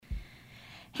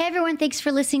Hey everyone, thanks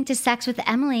for listening to Sex with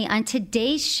Emily. On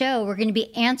today's show, we're going to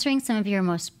be answering some of your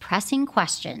most pressing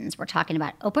questions. We're talking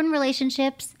about open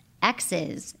relationships,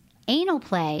 exes, anal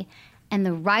play, and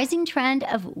the rising trend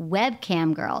of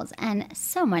webcam girls, and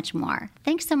so much more.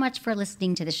 Thanks so much for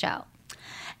listening to the show.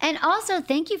 And also,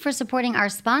 thank you for supporting our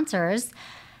sponsors.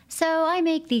 So I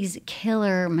make these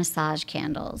killer massage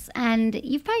candles, and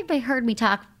you've probably heard me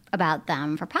talk about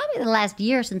them for probably the last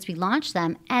year since we launched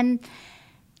them, and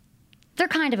they're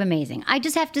kind of amazing. I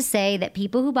just have to say that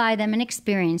people who buy them and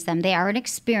experience them, they are an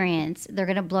experience. They're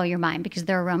going to blow your mind because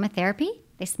they're aromatherapy.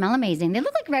 They smell amazing. They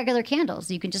look like regular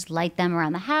candles. You can just light them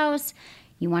around the house.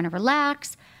 You want to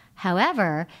relax.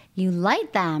 However, you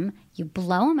light them, you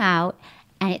blow them out,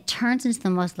 and it turns into the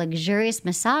most luxurious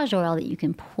massage oil that you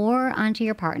can pour onto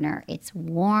your partner. It's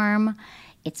warm.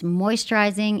 It's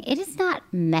moisturizing. It is not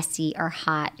messy or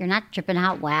hot. You're not dripping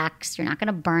hot wax. You're not going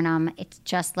to burn them. It's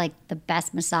just like the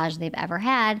best massage they've ever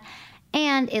had.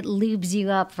 And it lubes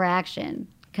you up for action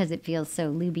because it feels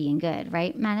so lubey and good.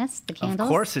 Right, Menace? The candles? Of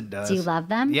course it does. Do you love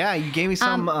them? Yeah, you gave me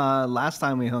some last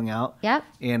time we hung out. Yep.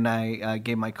 And I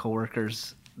gave my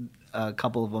coworkers a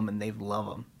couple of them, and they love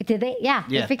them. Did they? Yeah.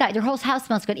 Yeah. I forgot. Your whole house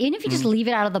smells good. Even if you just leave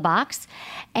it out of the box.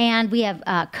 And we have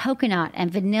coconut and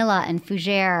vanilla and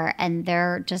fougere, and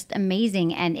they're just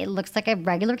amazing. And it looks like a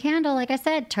regular candle, like I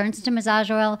said, turns into massage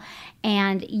oil.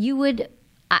 And you would,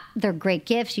 they're great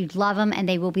gifts. You'd love them, and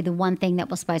they will be the one thing that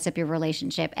will spice up your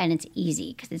relationship. And it's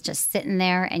easy because it's just sitting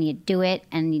there, and you do it,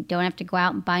 and you don't have to go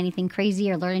out and buy anything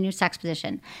crazy or learn a new sex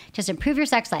position. Just improve your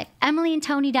sex life.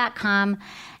 EmilyandTony.com.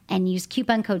 And use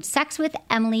coupon code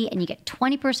SEXWITHEMILY, and you get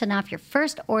 20% off your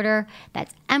first order.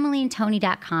 That's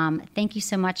EmilyandTony.com. Thank you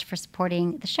so much for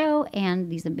supporting the show and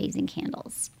these amazing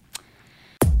candles.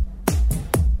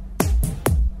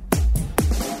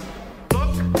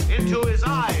 Look into his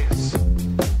eyes.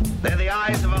 They're the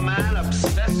eyes of a man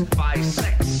obsessed by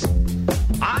sex.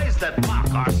 Eyes that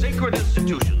mock our sacred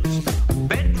institutions.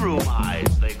 Bedroom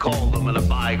eyes, they call them in a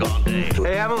bygone day.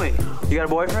 Hey, Emily, you got a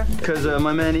boyfriend? Because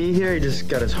my man E here, he just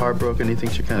got his heart broken. He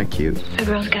thinks you're kind of cute. A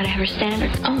girl's got to have her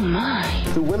standards. Oh,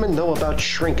 my. Do women know about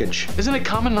shrinkage? Isn't it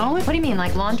common knowledge? What do you mean,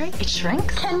 like laundry? It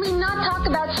shrinks? Can we not talk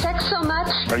about sex so much?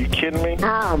 Are you kidding me?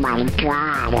 Oh my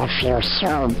God, it feels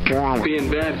so good.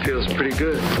 Being bad feels pretty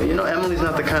good. But you know, Emily's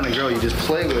not the kind of girl you just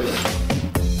play with.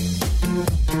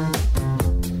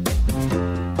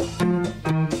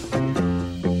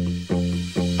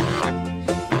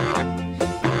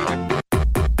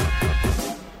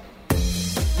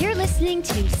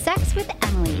 To Sex with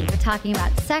Emily. We're talking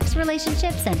about sex,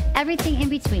 relationships, and everything in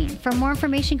between. For more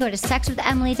information, go to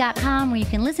sexwithemily.com, where you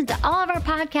can listen to all of our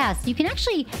podcasts. You can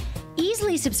actually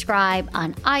easily subscribe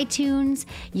on iTunes.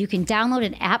 You can download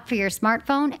an app for your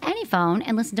smartphone, any phone,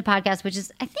 and listen to podcasts, which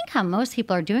is, I think, how most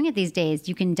people are doing it these days.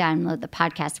 You can download the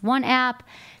Podcast One app,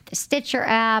 the Stitcher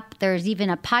app. There's even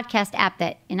a podcast app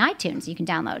that in iTunes you can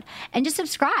download. And just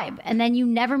subscribe, and then you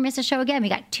never miss a show again. We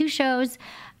got 2 shows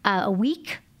a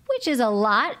week, which is a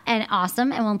lot and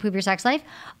awesome and will improve your sex life.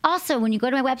 Also, when you go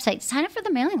to my website, sign up for the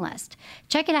mailing list.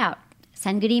 Check it out.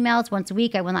 Send good emails once a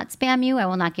week. I will not spam you. I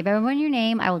will not give everyone your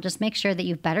name. I will just make sure that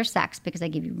you have better sex because I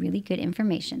give you really good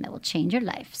information that will change your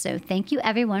life. So thank you,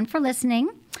 everyone, for listening.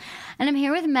 And I'm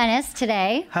here with Menace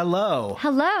today. Hello.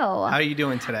 Hello. How are you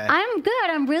doing today? I'm good.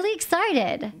 I'm really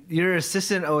excited. Your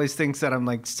assistant always thinks that I'm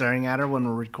like staring at her when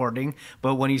we're recording,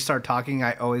 but when you start talking,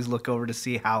 I always look over to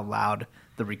see how loud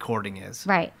the recording is.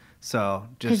 Right. So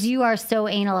just because you are so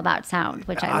anal about sound,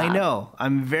 which I love. I know.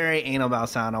 I'm very anal about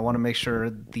sound. I want to make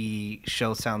sure the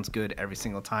show sounds good every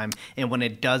single time. And when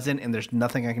it doesn't and there's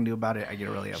nothing I can do about it, I get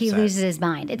really upset. He loses his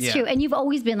mind. It's true. And you've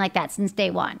always been like that since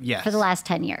day one. Yes. For the last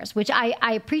 10 years, which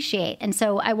I appreciate. And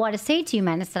so I want to say to you,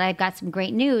 Menace, that I've got some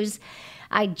great news.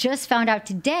 I just found out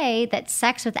today that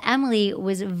Sex with Emily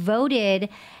was voted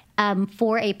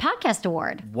for a podcast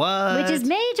award. What? Which is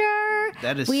major.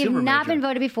 That is We have super not major. been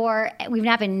voted before. We've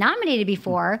not been nominated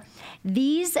before.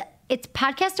 It's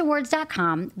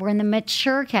podcastawards.com. We're in the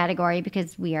mature category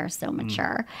because we are so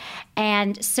mature.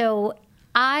 And so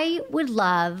I would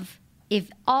love if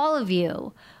all of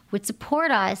you would support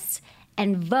us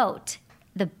and vote.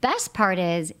 The best part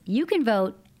is you can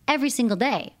vote every single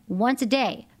day, once a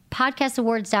day,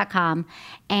 podcastawards.com.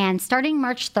 And starting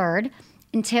March 3rd,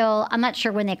 until I'm not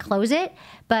sure when they close it,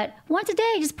 but once a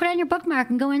day, just put on your bookmark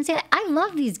and go in and say, I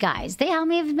love these guys. They help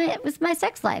me with my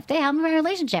sex life. They help me with my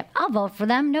relationship. I'll vote for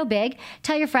them. No big.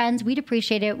 Tell your friends. We'd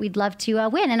appreciate it. We'd love to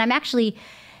win. And I'm actually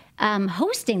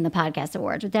hosting the podcast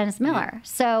awards with Dennis Miller.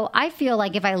 So I feel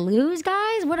like if I lose,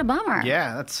 guys, what a bummer.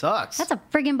 Yeah, that sucks. That's a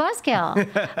friggin' buzzkill.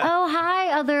 Oh, hi,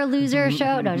 other loser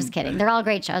show. No, just kidding. They're all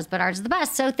great shows, but ours is the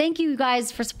best. So thank you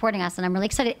guys for supporting us, and I'm really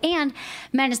excited. And,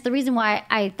 Menace, the reason why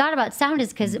I thought about sound is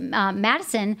because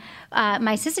Madison,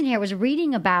 my assistant here, was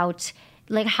reading about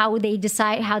like how they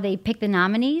pick the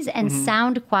nominees, and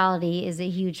sound quality is a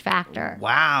huge factor.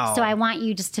 Wow. So I want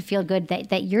you just to feel good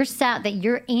that your sound, that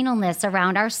your analness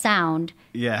around our sound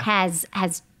has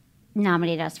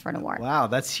nominated us for an award. Wow,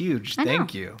 that's huge.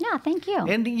 Thank you. Yeah, thank you.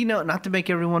 And, not to make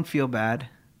everyone feel bad,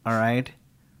 all right?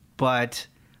 But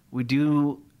we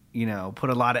do, put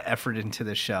a lot of effort into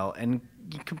the show. And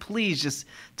you can please just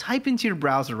type into your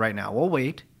browser right now. We'll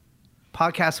wait.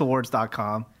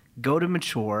 podcastawards.com. Go to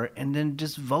Mature, and then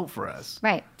just vote for us.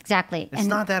 Right, exactly. It's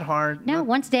not that hard. No,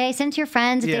 once a day. Send to your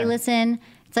friends if they listen.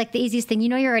 It's like the easiest thing.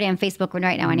 You're already on Facebook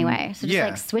right now anyway. So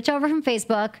just switch over from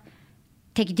Facebook,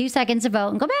 take you 2 seconds to vote,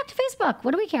 and go back to Facebook.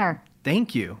 What do we care?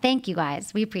 Thank you. Thank you,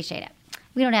 guys. We appreciate it.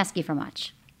 We don't ask you for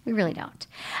much. We really don't.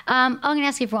 I'm going to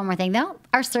ask you for one more thing, though.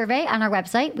 Our survey on our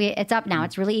website, it's up now.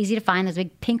 It's really easy to find. There's a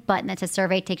big pink button that says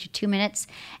survey. It takes you 2 minutes.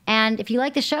 And if you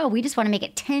like the show, we just want to make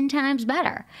it 10 times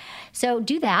better. So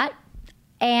do that.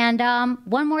 And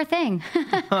one more thing.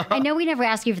 I know we never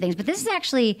ask you for things, but this is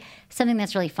actually something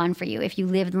that's really fun for you. If you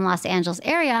live in the Los Angeles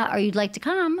area or you'd like to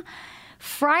come,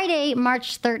 Friday,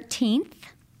 March 13th,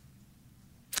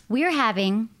 we are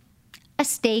having a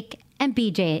Steak and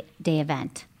BJ Day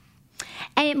event.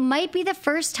 And it might be the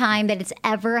first time that it's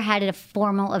ever had a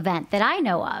formal event that I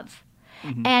know of.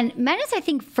 And Menace, I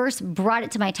think, first brought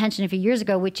it to my attention a few years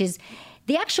ago, which is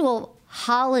the actual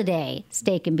holiday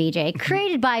Steak and BJ,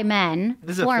 created by men,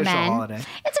 This is for official men. holiday.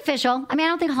 It's official. I mean, I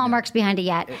don't think Hallmark's behind it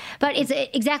yet, but it's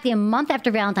exactly a month after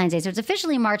Valentine's Day, so it's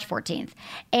officially March 14th.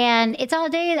 And it's all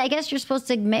day, I guess you're supposed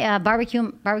to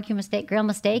barbecue a steak, grill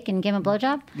a steak, and give him a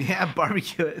blowjob. Yeah,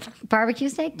 barbecue. Barbecue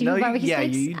steak? Do you do barbecue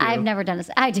steaks? you do. I've never done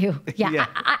I do. Yeah, Yeah.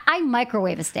 I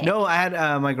microwave a steak. No, I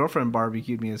had my girlfriend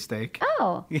barbecued me a steak.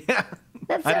 Oh, Yeah.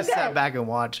 that's I so just good. sat back and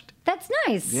watched. That's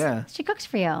nice. Yeah. She cooks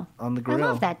for you. On the I grill.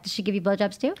 love that. Does she give you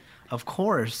blowjobs too? Of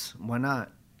course. Why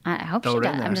not? I hope Throw she it in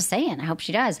does. there. I'm just saying. I hope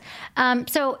she does.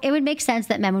 So it would make sense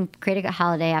that men would create a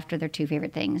holiday after their two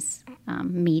favorite things,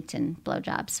 meat and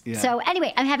blowjobs. Yeah. So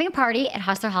anyway, I'm having a party at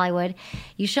Hustler Hollywood.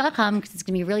 You should all come because it's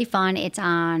going to be really fun. It's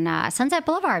on Sunset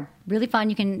Boulevard. Really fun.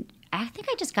 I think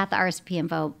I just got the RSP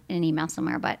info in an email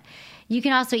somewhere, but you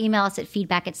can also email us at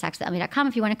feedback@sexwithemily.com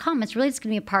if you want to come. It's really just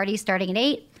going to be a party starting at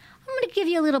 8. I'm going to give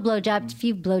you a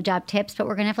few blowjob tips, but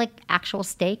we're going to have like actual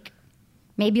steak.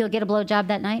 Maybe you'll get a blowjob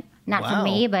that night. Not from Wow.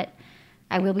 me, but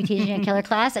I will be teaching a killer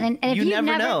class. And if You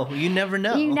never know. You never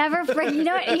know. You never. You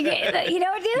know what? You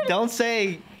know what, dude? Don't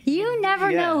say. You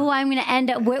never know who I'm going to end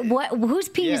up with. Whose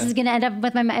penis Yeah. is going to end up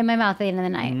with in my mouth at the end of the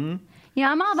night. You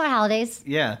know, I'm all about holidays.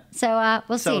 Yeah. So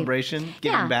we'll see. Celebration,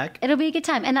 giving back. It'll be a good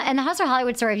time. And the Hustler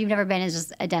Hollywood store, if you've never been, is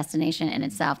just a destination in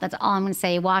itself. That's all I'm going to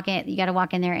say. You got to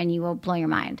walk in there, and you will blow your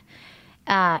mind.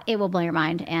 It will blow your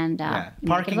mind, and you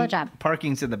might get a blowjob.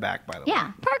 Parking's in the back, by the way.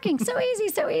 Yeah, parking, so easy,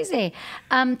 so easy.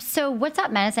 So what's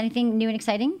up, Menace? Anything new and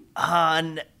exciting?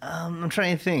 I'm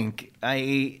trying to think.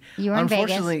 You were in Vegas?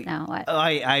 unfortunately, No, what?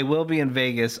 I will be in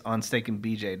Vegas on Steak and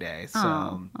BJ Day. So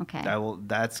Oh, okay.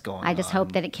 That's going on. I just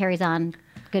hope that it carries on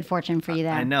good fortune for you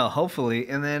there. I know, hopefully.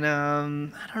 And then,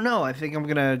 I don't know. I think I'm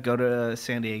going to go to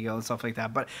San Diego and stuff like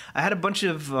that. But I had a bunch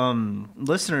of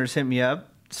listeners hit me up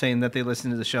saying that they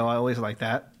listen to the show. I always like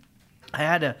that. I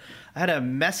had a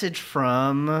message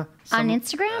from on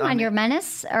Instagram, on your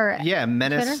Menace or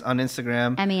Menace Twitter? on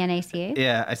Instagram. MENACH.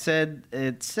 Yeah,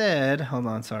 it said, hold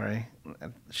on, sorry. I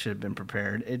should have been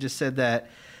prepared. It just said that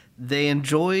they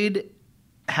enjoyed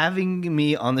having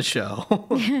me on the show.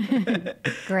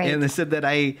 Great. And they said that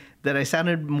I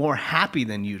sounded more happy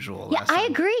than usual Yeah, last I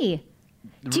time. agree.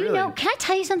 Do you Really? know, can I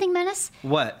tell you something, Menace?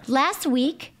 What? Last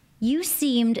week, you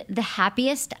seemed the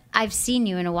happiest I've seen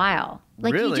you in a while.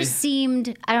 Like, you Really? just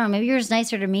seemed, I don't know, maybe you're just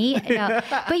nicer to me. No,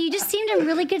 but you just seemed in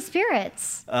really good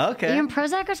spirits. Okay. Are you in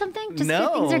Prozac or something? Just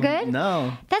No, things are good?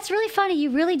 no. That's really funny.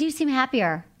 You really do seem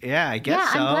happier. Yeah, I guess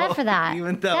Yeah, so. I'm glad for that.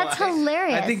 Even though That's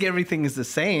hilarious. I think everything is the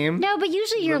same. No, but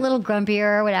usually you're a little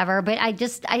grumpier or whatever. But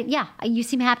you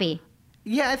seem happy.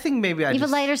 Yeah, I think maybe I You have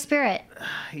just... a lighter spirit.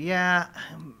 Yeah,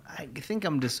 I think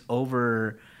I'm just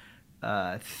over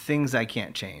things I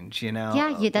can't change, you know?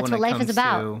 Yeah, that's when what it life comes is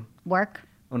about. to- Work.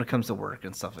 When it comes to work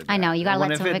and stuff like that. I know, you gotta When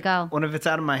let if some of it go. When if it's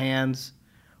out of my hands,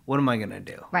 what am I going to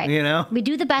do? Right. You know? We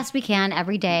do the best we can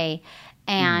every day.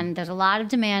 And there's a lot of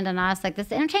demand on us, like this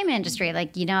entertainment industry.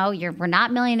 Like, you know, we're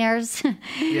not millionaires.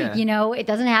 Yeah. You know, it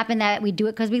doesn't happen that we do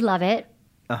it because we love it.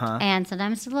 and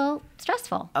sometimes it's a little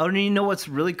stressful. Oh, and you know what's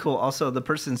really cool? Also, the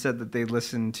person said that they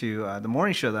listened to the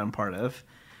morning show that I'm part of,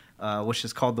 which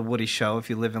is called The Woody Show. If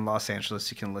you live in Los Angeles,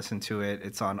 you can listen to it.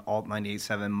 It's on Alt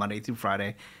 98.7 Monday through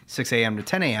Friday, 6 a.m. to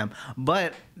 10 a.m.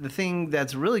 But the thing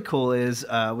that's really cool is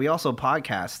we also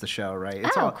podcast the show, right?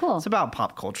 It's cool. It's about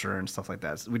pop culture and stuff like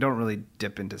that. So we don't really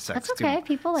dip into sex That's okay.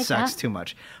 People like sex that. too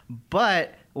much.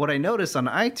 But what I noticed on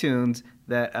iTunes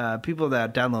that people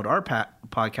that download our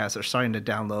podcast are starting to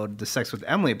download the Sex with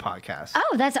Emily podcast.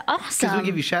 Oh, that's awesome. Because we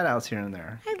give you shout outs here and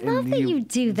there. I love that you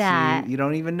do that. See, you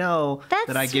don't even know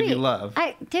that I give you love.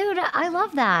 Dude, I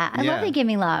love that. I love that you give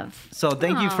me love. So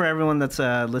thank you for everyone that's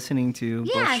listening to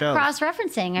both shows.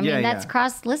 Cross-referencing. I mean, that's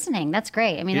cross-listening. That's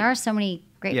great. I mean, there are so many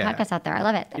great podcasts out there. I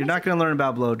love it. You're not going to learn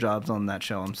about blowjobs on that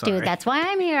show. I'm sorry. Dude, that's why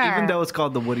I'm here. Even though it's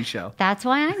called The Woody Show. That's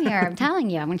why I'm here. I'm telling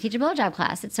you. I'm going to teach a blowjob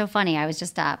class. It's so funny. I was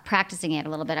just practicing it a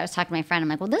little bit. I was talking to my friend. I'm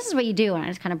like, well, this is what you do. And I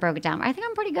just kind of broke it down. I think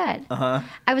I'm pretty good.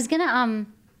 I was going to,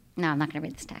 no, I'm not going to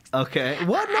read this text. Okay.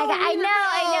 What? No, I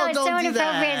know. It's so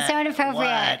inappropriate. It's so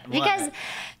inappropriate. What? Because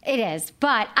it is.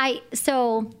 But I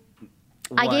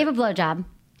gave a blowjob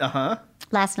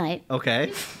last night.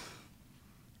 Okay.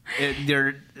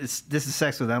 This is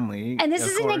Sex with Emily. And this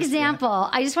is an example.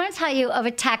 Yeah. I just want to tell you of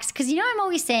a text. Because, I'm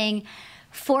always saying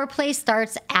foreplay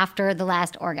starts after the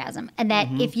last orgasm. And that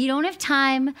if you don't have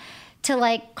time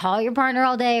to, call your partner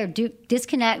all day or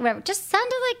disconnect, whatever, just send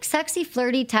a, sexy,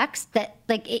 flirty text that,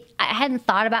 I hadn't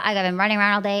thought about. I've been running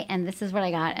around all day, and this is what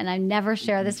I got. And I never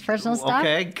share this personal stuff.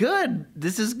 Okay, good.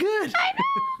 This is good. I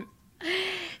know.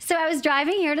 So I was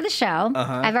driving here to the show.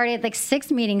 I've already had,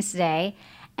 6 meetings today.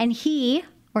 And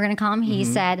we're going to call him he,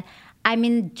 said, I'm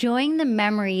enjoying the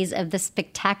memories of the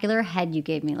spectacular head you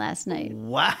gave me last night.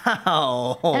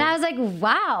 Wow. And I was like,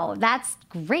 wow, that's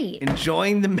great.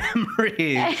 Enjoying the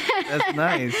memories. That's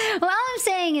nice. Well, all I'm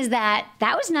saying is that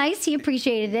was nice. He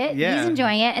appreciated it. Yeah. He's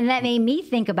enjoying it. And that made me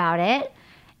think about it.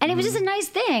 And it was just a nice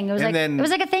thing. It was it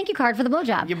was like a thank you card for the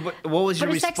blowjob. Yeah, but what was your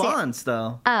response,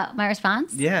 though? My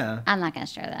response? Yeah. I'm not going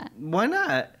to share that. Why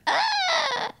not?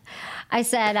 I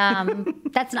said,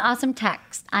 that's an awesome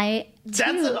text. That's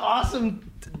an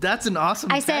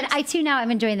awesome I text. said, I too now am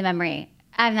enjoying the memory.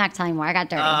 I'm not telling more. I got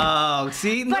dirty. Oh,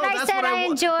 see? But I said I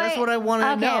enjoy. That's what I wanted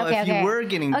to know. If you were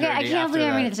getting dirty. Okay, I can't believe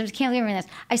I'm reading this. I just can't believe I'm reading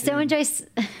this. I so enjoy.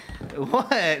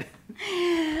 What?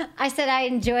 I said I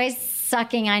enjoy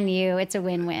sucking on you. It's a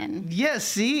win-win. Yeah,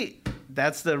 see?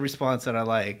 That's the response that I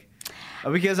like.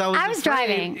 Because I was afraid,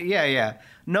 driving. Yeah.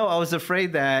 No, I was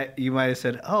afraid that you might have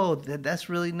said, "Oh, that's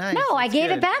really nice." No, I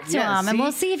gave it back to him, and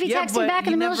we'll see if he texts me back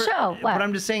in the middle of the show. What? But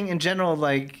I'm just saying, in general,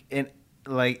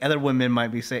 other women might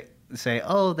be say,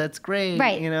 "Oh, that's great,"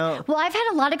 right? Well, I've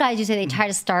had a lot of guys who say they try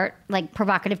to start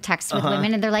provocative texts with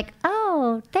women, and they're like,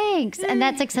 "Oh, thanks," and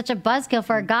that's such a buzzkill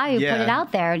for a guy who put it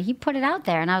out there, and he put it out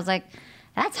there, and I was like,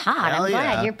 that's hot. Hell I'm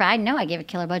glad. yeah. I know I gave a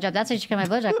killer blowjob. That's why you should come to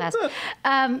my blowjob class.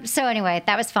 So anyway,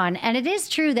 that was fun. And it is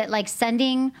true that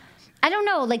sending, I don't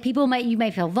know, you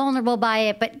might feel vulnerable by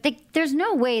it, but there's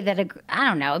no way that, I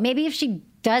don't know, maybe if she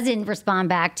doesn't respond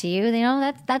back to you,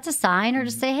 that's a sign, or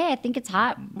just say, hey, I think it's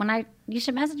hot you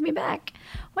should message me back.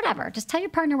 Whatever. Just tell your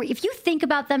partner, if you think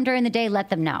about them during the day, let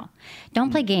them know.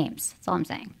 Don't play games. That's all I'm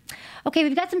saying. Okay,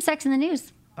 we've got some sex in the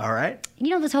news. All right.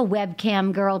 This whole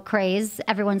webcam girl craze.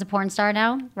 Everyone's a porn star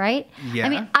now, right? Yeah. I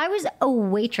mean, I was a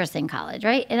waitress in college,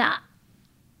 right? And I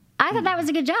thought that was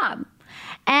a good job.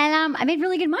 And I made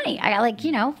really good money. I got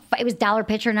it was $1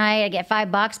 picture night. I get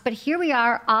 $5. But here we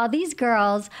are. All these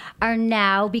girls are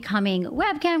now becoming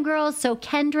webcam girls. So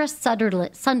Kendra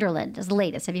Sunderland is the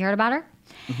latest. Have you heard about her?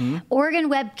 Mm-hmm. Oregon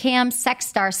webcam sex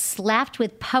star slapped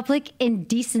with public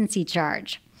indecency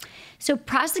charge. So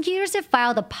prosecutors have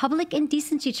filed a public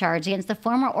indecency charge against the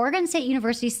former Oregon State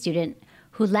University student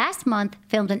who last month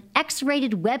filmed an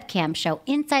X-rated webcam show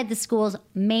inside the school's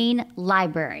main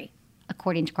library,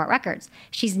 according to court records.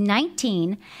 She's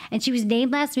 19, and she was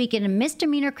named last week in a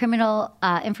misdemeanor criminal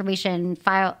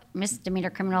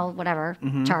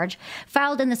charge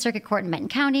filed in the circuit court in Benton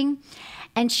County.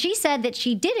 And she said that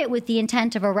she did it with the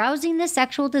intent of arousing the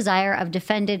sexual desire of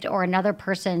defendant or another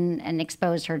person and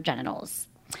expose her genitals.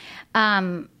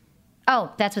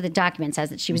 That's what the document says,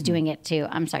 that she was doing it to.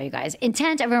 I'm sorry, you guys.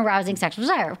 Intent of arousing sexual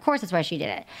desire. Of course, that's why she did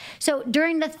it. So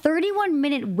during the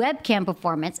 31-minute webcam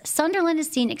performance, Sunderland is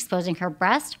seen exposing her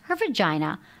breast, her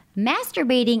vagina,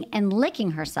 masturbating, and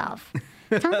licking herself.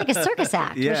 Sounds like a circus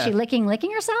act. Yeah. Was she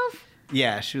licking herself?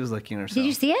 Yeah, she was licking herself. Did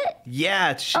you see it?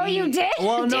 Yeah. Oh, you did?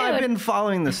 Well, no, I've been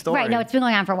following the story. Right, no, it's been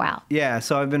going on for a while. Yeah,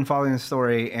 so I've been following the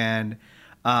story, and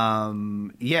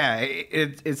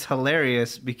it's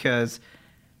hilarious because,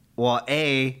 well,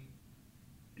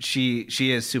 she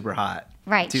is super hot.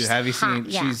 Right. Too. She's Have you hot, seen?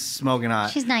 yeah. She's smoking hot.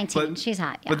 She's 19. She's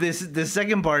hot. Yeah. But the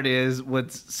second part is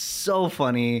what's so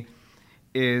funny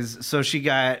is so she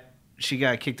got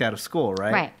kicked out of school,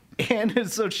 right? Right. And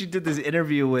so she did this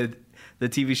interview with the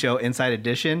TV show Inside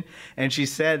Edition, and she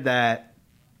said that,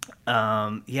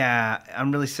 yeah,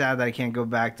 I'm really sad that I can't go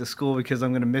back to school because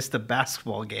I'm going to miss the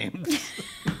basketball games.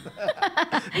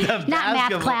 Not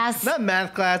math class. Not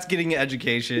math class, getting an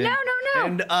education. No.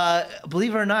 And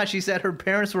believe it or not, she said her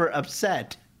parents were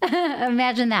upset.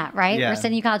 Imagine that, right? Yeah. We're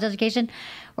sending you college education.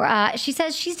 She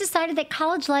says she's decided that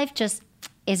college life just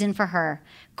isn't for her.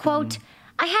 Quote,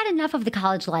 I had enough of the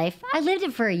college life. I lived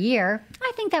it for a year.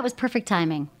 I think that was perfect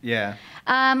timing. Yeah.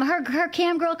 Her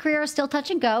CamGirl career is still touch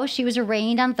and go. She was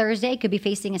arraigned on Thursday, could be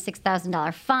facing a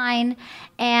 $6,000 fine,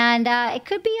 and it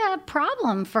could be a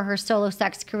problem for her solo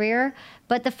sex career,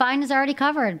 but the fine is already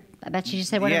covered. I bet she just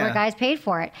said whatever Yeah. guys paid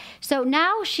for it. So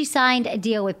now she signed a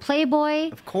deal with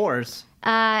Playboy. Of course.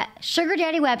 Sugar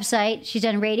Daddy website. She's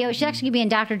done radio. She's actually going to be in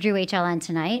Dr. Drew HLN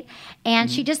tonight. And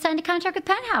she just signed a contract with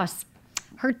Penthouse.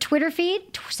 Her Twitter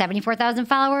feed, 74,000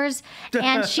 followers.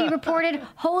 And she reported,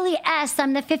 holy S,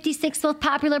 I'm the 56th most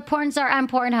popular porn star on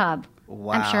Pornhub.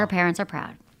 Wow. I'm sure her parents are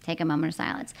proud. Take a moment of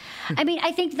silence. I mean,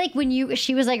 I think like when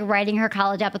she was like writing her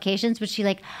college applications, was she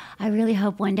like, I really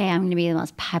hope one day I'm going to be the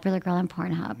most popular girl on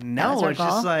Pornhub. That was No, her it's goal?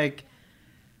 just like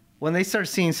when they start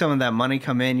seeing some of that money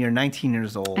come in, you're 19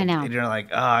 years old. I know. And you're like,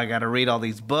 oh, I got to read all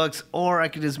these books, or I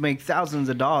could just make thousands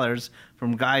of dollars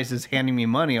from guys just handing me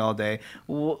money all day.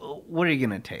 What are you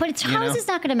going to take? But Charles is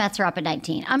not going to mess her up at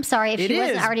 19. I'm sorry if It she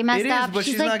wasn't is. already messed It is, up. but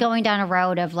She's she's like not- going down a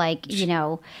road of like,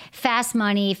 fast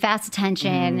money, fast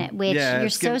attention, which Yeah, you're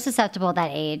it's so good. susceptible at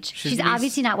that age. She's gonna be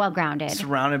obviously not well grounded.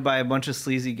 surrounded by a bunch of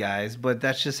sleazy guys, but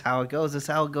that's just how it goes. That's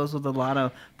how it goes with a lot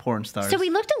of porn stars. So we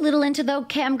looked a little into the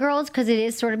CamGirls because it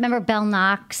is sort of, remember Belle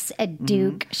Knox at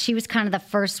Duke? She was kind of the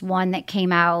first one that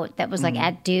came out that was like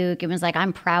at Duke and was like,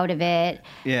 I'm proud of it.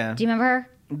 Yeah. Do you remember her?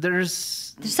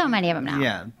 There's There's so many of them now.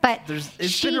 yeah, But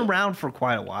it's been around for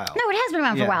quite a while. No, it has been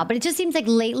around for a Yeah. while, but it just seems like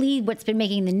lately what's been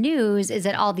making the news is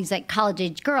that all these like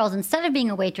college-age girls, instead of being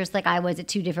a waitress like I was at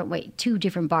two different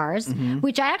bars,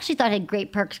 which I actually thought had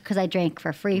great perks because I drank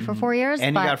for free for 4 years.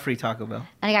 And but, you got free Taco Bell.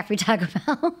 and I got free Taco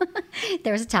Bell.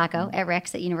 There was a taco at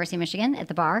Rick's at University of Michigan at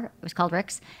the bar. It was called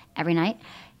Rick's every night.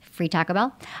 Free Taco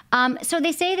Bell. So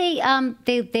they say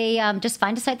they just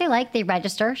find a site they like, they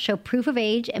register, show proof of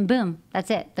age, and boom, that's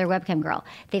it. They're a webcam girl.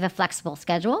 They have a flexible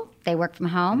schedule. They work from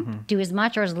home, do as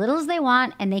much or as little as they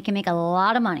want, and they can make a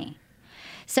lot of money.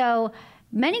 So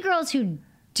many girls who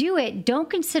do it don't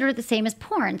consider it the same as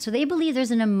porn. So they believe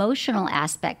there's an emotional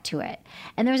aspect to it.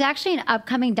 And there's actually an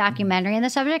upcoming documentary on the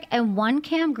subject. And one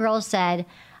cam girl said,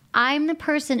 I'm the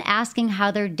person asking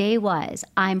how their day was.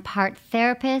 I'm part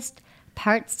therapist,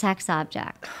 part sex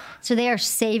object. So they are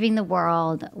saving the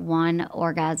world one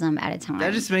orgasm at a time.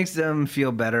 That just makes them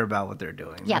feel better about what they're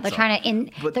doing. Yeah, That's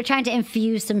they're trying to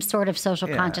infuse some sort of social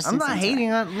Yeah, consciousness. I'm not into hating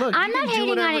it. on. Look, I'm you not can do hating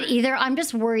on whatever- it either. I'm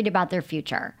just worried about their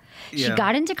future. She Yeah.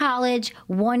 got into college.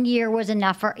 1 year was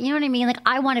enough for, you know what I mean? Like,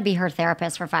 I want to be her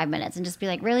therapist for 5 minutes and just be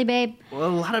like, really, babe? Well,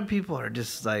 a lot of people are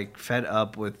just like fed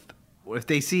up with if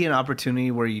they see an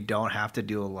opportunity where you don't have to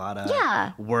do a lot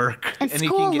of work And you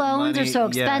school can get loans are money. so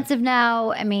Yeah. expensive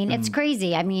now. I mean, it's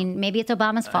crazy. I mean, maybe it's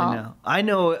Obama's fault. I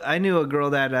knew a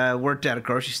girl that worked at a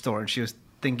grocery store, and she was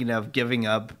thinking of giving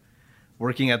up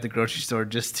working at the grocery store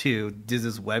just to do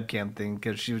this webcam thing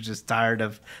because she was just tired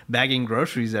of bagging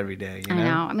groceries every day. You know? I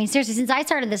know. I mean, seriously, since I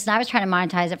started this and I was trying to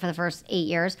monetize it for the first 8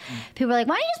 years, people were like,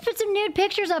 why don't you just put some nude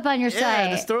pictures up on your Yeah,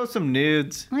 site? just throw some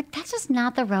nudes. I'm like, that's just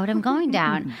not the road I'm going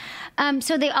down.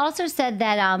 So they also said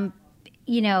that,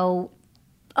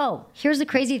 here's the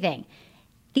crazy thing.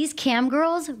 These cam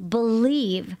girls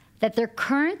believe that their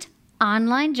current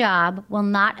online job will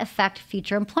not affect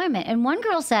future employment. And one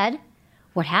girl said,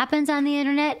 what happens on the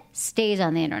internet stays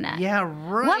on the internet. Yeah,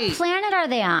 right. What planet are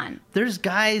they on? There's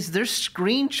guys, they're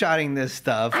screenshotting this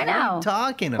stuff. I know. What are you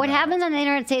talking about? What happens on the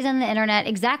internet stays on the internet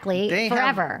exactly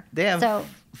forever. They have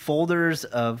folders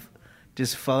of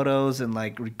just photos and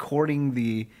like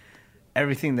recording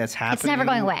everything that's happening. It's never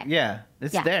going away. Yeah,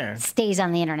 it's there. It stays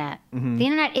on the internet. The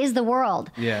internet is the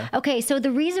world. Yeah. Okay, so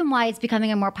the reason why it's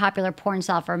becoming a more popular porn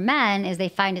style for men is they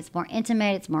find it's more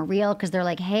intimate, it's more real, because they're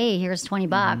like, hey, here's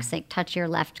 $20. Like, touch your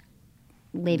left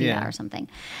labia or something.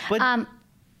 But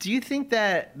do you think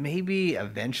that maybe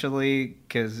eventually,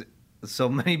 because so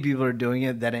many people are doing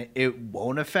it, that it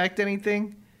won't affect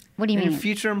anything? What do you in mean?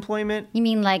 Future employment? You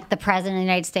mean like the president of the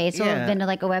United States will have been to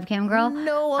like a webcam girl?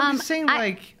 No, I'm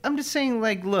just saying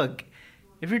like, look,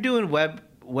 if you're doing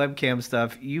webcam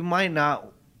stuff, you might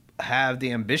not have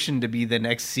the ambition to be the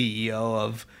next CEO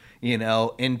of,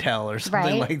 Intel or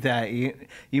something like that,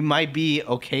 you might be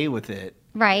okay with it.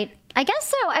 Right. I guess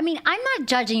so. I mean, I'm not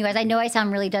judging you guys. I know I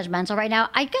sound really judgmental right now.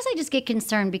 I guess I just get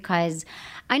concerned because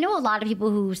I know a lot of people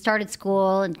who started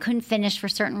school and couldn't finish for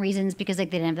certain reasons because they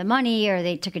didn't have the money or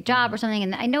they took a job or something.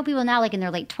 And I know people now in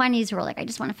their late 20s who are like, I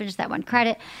just want to finish that one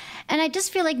credit. And I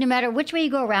just feel like no matter which way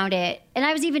you go around it, and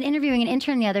I was even interviewing an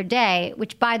intern the other day,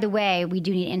 which, by the way, we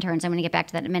do need interns. I'm going to get back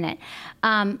to that in a minute.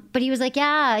 But he was like,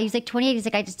 yeah, he was like 28. He's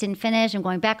like, I just didn't finish. I'm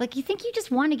going back. Like, you think you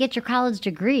just want to get your college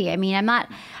degree. I mean,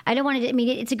 I don't want to,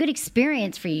 it's a good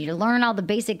experience for you to learn all the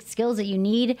basic skills that you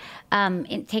need,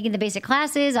 in taking the basic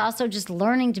classes, also just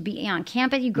learning to be on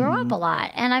campus. You grow up a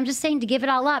lot. And I'm just saying to give it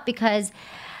all up because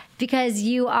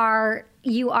you are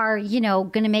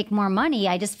going to make more money.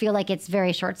 I just feel like it's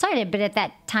very short-sighted. But at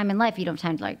that time in life, you don't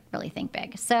have time to really think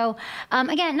big. So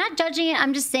again, not judging it.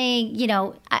 I'm just saying,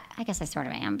 I guess I sort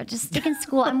of am, but just stick in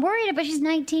school. I'm worried about she's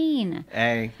 19.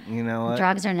 Hey, you know what?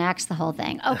 Drugs are next, the whole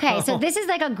thing. Okay, so this is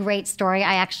like a great story.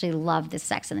 I actually love this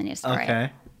Sex in the News story. Okay.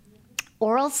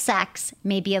 Oral sex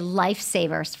may be a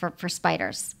lifesaver for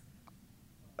spiders.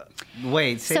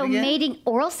 Wait, say it again? Mating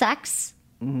oral sex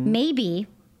may be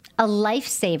a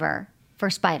lifesaver for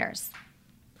spiders.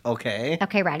 Okay.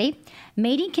 Okay, ready?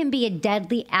 Mating can be a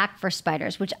deadly act for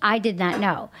spiders, which I did not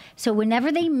know. So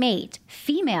whenever they mate,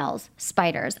 females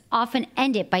spiders often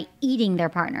end it by eating their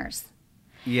partners.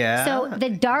 Yeah. So the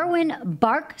Darwin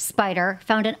bark spider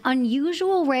found an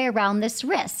unusual way around this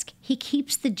risk. He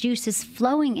keeps the juices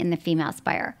flowing in the female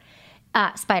spider.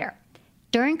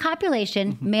 During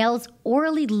copulation, males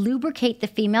orally lubricate the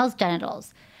female's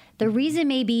genitals. The reason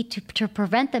may be to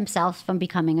prevent themselves from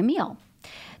becoming a meal.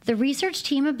 The research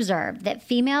team observed that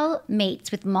female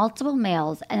mates with multiple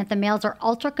males and that the males are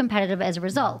ultra competitive as a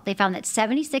result. They found that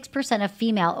 76% of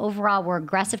female overall were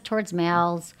aggressive towards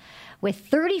males, with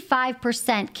 35%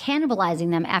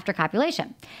 cannibalizing them after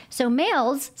copulation. So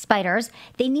males, spiders,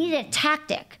 they need a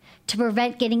tactic to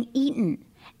prevent getting eaten.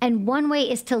 And one way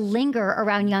is to linger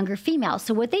around younger females.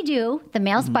 So what they do, the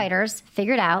male spiders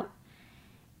figured out,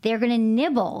 they're going to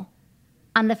nibble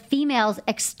on the female's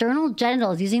external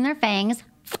genitals using their fangs.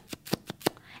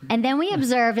 And then we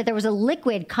observed that there was a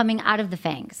liquid coming out of the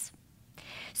fangs.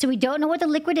 So we don't know what the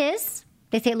liquid is.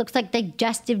 They say it looks like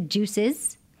digestive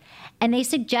juices. And they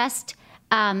suggest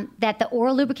that the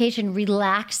oral lubrication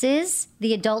relaxes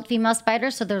the adult female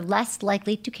spiders so they're less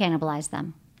likely to cannibalize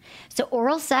them. So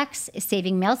oral sex is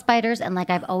saving male spiders. And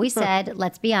like I've always said,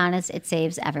 let's be honest, it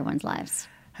saves everyone's lives.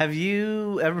 Have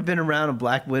you ever been around a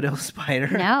black widow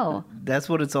spider? No. That's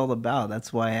what it's all about.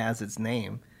 That's why it has its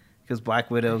name. Because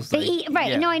black widows... eat,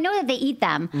 right. Yeah. No, I know that they eat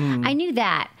them. I knew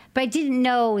that. But I didn't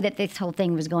know that this whole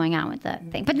thing was going on with the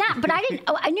thing. But I didn't...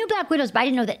 I knew black widows, but I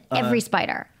didn't know that every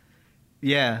spider...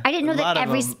 Yeah. I didn't know that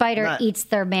every spider eats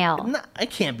their male.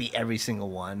 It can't be every single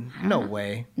one. No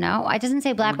way. No, it doesn't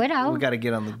say black widow. We got to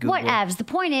get on the Google. Whatevs. The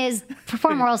point is,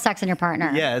 perform oral sex on your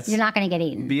partner. Yes. You're not going to get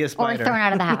eaten. Be a spider. Or thrown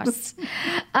out of the house.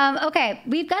 Okay,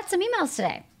 we've got some emails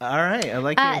today. All right. I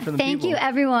like hearing from the people. Thank you,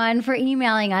 everyone, for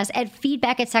emailing us at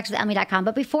feedback@sexwithemily.com.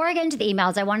 But before I get into the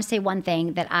emails, I want to say one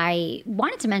thing that I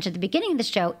wanted to mention at the beginning of the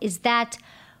show is that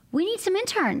we need some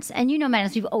interns. And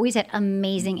Menace, we've always had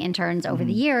amazing interns over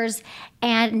the years.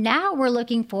 And now we're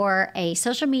looking for a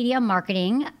social media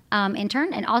marketing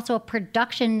intern and also a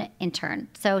production intern.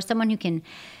 So someone who can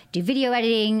do video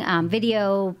editing,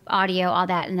 video, audio, all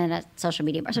that, and then a social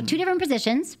media. So 2 different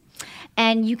positions.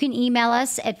 And you can email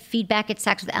us at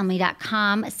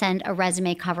feedback@sexwithemily.com. Send a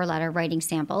resume, cover letter, writing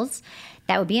samples.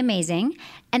 That would be amazing.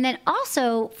 And then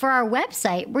also for our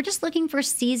website, we're just looking for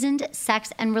seasoned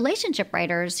sex and relationship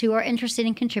writers who are interested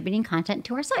in contributing content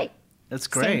to our site. That's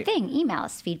great. Same thing. Email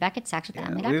us,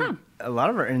 feedback@sexwithemily.com. A lot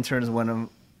of our interns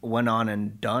went on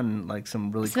and done like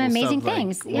some really cool amazing stuff,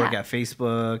 things. Like work at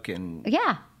Facebook and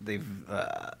they've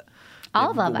all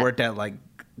of them worked at like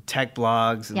tech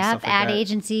blogs and stuff like ad that.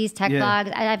 agencies, tech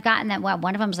blogs. I've gotten that. Well,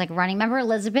 one of them was like running. Remember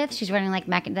Elizabeth? She's running like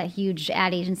that huge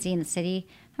ad agency in the city.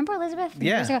 Remember Elizabeth?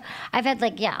 Years ago? I've had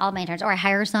all my interns, or I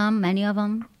hire many of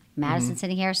them. Madison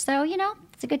sitting here. So,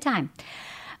 it's a good time.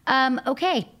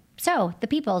 Okay. So the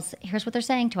peoples, here's what they're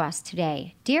saying to us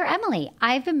today. Dear Emily,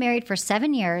 I've been married for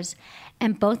 7 years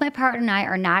and both my partner and I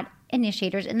are not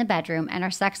initiators in the bedroom and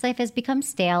our sex life has become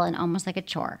stale and almost like a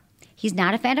chore. He's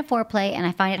not a fan of foreplay and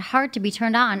I find it hard to be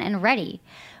turned on and ready.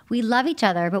 We love each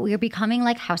other, but we are becoming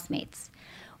like housemates.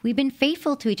 We've been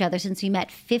faithful to each other since we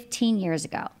met 15 years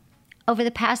ago. Over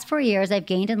the past 4 years, I've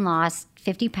gained and lost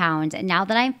 50 pounds, and now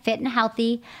that I'm fit and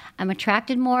healthy, I'm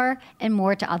attracted more and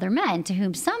more to other men, to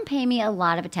whom some pay me a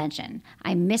lot of attention.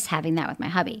 I miss having that with my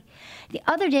hubby. The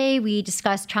other day, we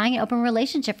discussed trying an open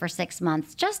relationship for 6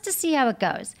 months just to see how it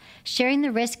goes, sharing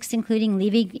the risks, including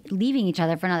leaving each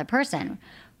other for another person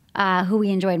who we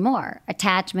enjoyed more,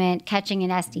 attachment, catching an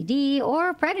STD,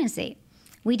 or pregnancy.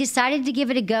 We decided to give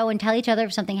it a go and tell each other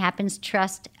if something happens,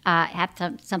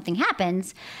 something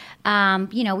happens,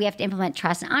 we have to implement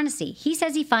trust and honesty. He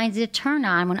says he finds it a turn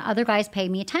on when other guys pay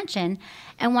me attention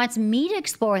and wants me to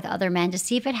explore with other men to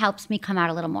see if it helps me come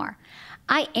out a little more.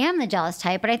 I am the jealous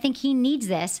type, but I think he needs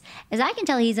this, as I can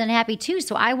tell he's unhappy too,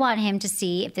 so I want him to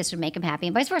see if this would make him happy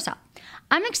and vice versa.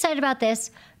 I'm excited about this,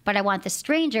 but I want the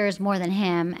strangers more than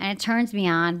him, and it turns me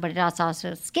on, but it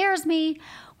also scares me.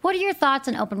 What are your thoughts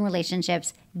on open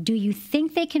relationships? Do you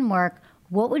think they can work?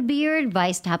 What would be your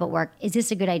advice to help it work? Is this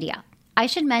a good idea? I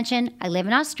should mention, I live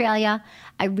in Australia.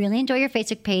 I really enjoy your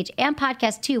Facebook page and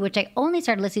podcast too, which I only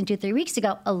started listening to 3 weeks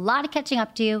ago. A lot of catching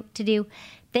up to do.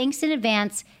 Thanks in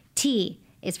advance. T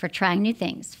is for trying new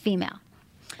things, female.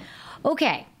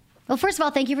 Okay. Well, first of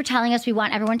all, thank you for telling us. We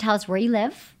want everyone to tell us where you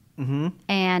live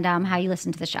and how you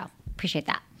listen to the show. Appreciate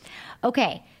that.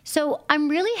 Okay. So I'm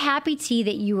really happy, T,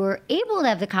 that you were able to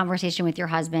have the conversation with your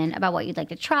husband about what you'd like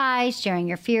to try, sharing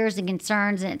your fears and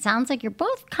concerns. And it sounds like you're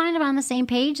both kind of on the same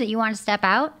page that you want to step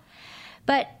out.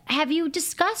 But have you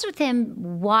discussed with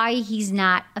him why he's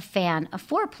not a fan of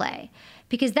foreplay?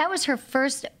 Because that was her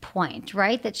first point,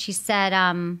 right? That she said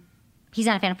he's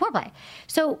not a fan of foreplay.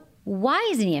 So why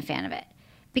isn't he a fan of it?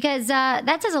 Because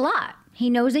that says a lot.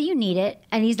 He knows that you need it,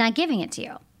 and he's not giving it to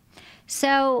you.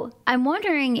 So I'm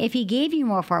wondering if he gave you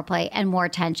more foreplay and more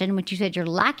attention, which you said you're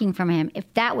lacking from him,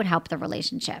 if that would help the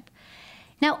relationship.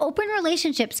 Now, open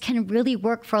relationships can really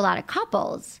work for a lot of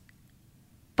couples,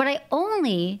 but I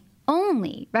only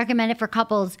recommend it for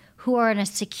couples who are in a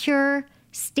secure,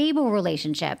 stable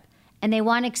relationship and they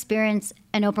want to experience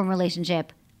an open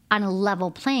relationship on a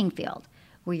level playing field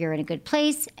where you're in a good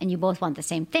place and you both want the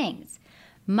same things.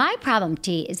 My problem,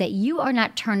 T, is that you are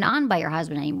not turned on by your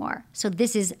husband anymore. So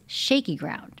this is shaky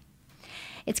ground.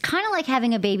 It's kind of like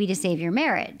having a baby to save your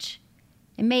marriage.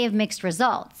 It may have mixed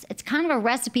results. It's kind of a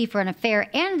recipe for an affair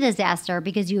and a disaster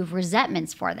because you have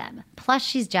resentments for them. Plus,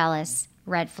 she's jealous.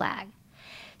 Red flag.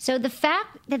 So the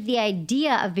fact that the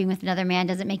idea of being with another man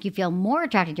doesn't make you feel more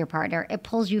attracted to your partner, it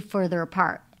pulls you further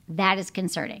apart. That is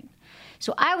concerning.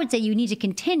 So I would say you need to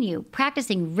continue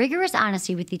practicing rigorous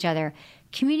honesty with each other,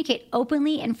 communicate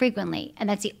openly and frequently, and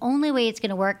that's the only way it's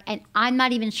going to work, and I'm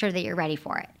not even sure that you're ready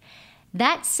for it.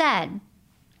 That said,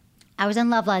 I was on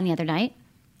Loveline the other night,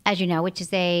 as you know, which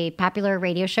is a popular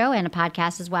radio show and a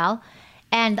podcast as well,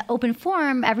 and the open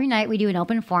forum, every night we do an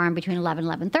open forum between 11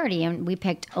 and 11:30, and we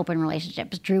picked open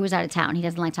relationships. Drew was out of town. He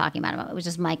doesn't like talking about them. It was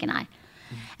just Mike and I.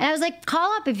 And I was like,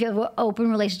 call up if your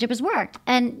open relationship has worked.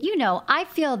 And, I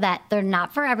feel that they're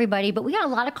not for everybody, but we got a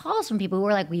lot of calls from people who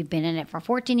were like, we've been in it for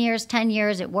 14 years, 10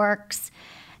 years, it works.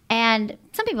 And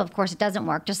some people, of course, it doesn't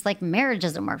work, just like marriage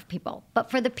doesn't work for people.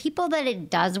 But for the people that it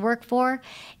does work for,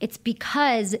 it's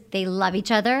because they love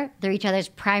each other. They're each other's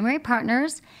primary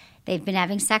partners. They've been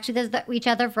having sex with each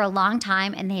other for a long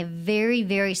time, and they have very,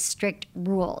 very strict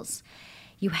rules.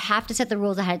 You have to set the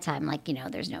rules ahead of time. Like,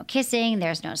 there's no kissing,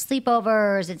 there's no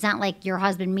sleepovers. It's not like your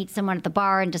husband meets someone at the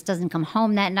bar and just doesn't come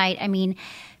home that night. I mean,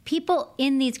 people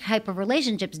in these type of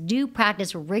relationships do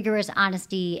practice rigorous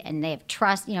honesty, and they have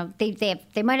trust.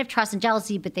 They might have trust and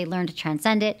jealousy, but they learn to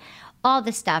transcend it, all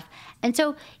this stuff. And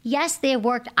so, yes, they have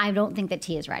worked. I don't think that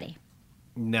T is ready.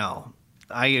 No,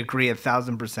 I agree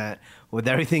 1,000% with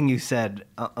everything you said,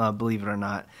 believe it or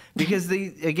not. Because,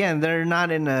 they're not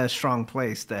in a strong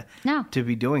place to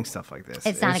be doing stuff like this.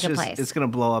 It's not a good place. It's going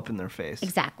to blow up in their face.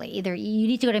 Exactly. Either you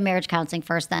need to go to marriage counseling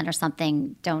first then or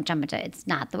something. Don't jump into it. It's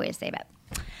not the way to save it.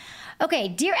 Okay,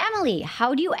 dear Emily,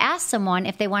 how do you ask someone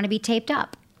if they want to be taped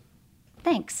up?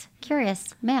 Thanks.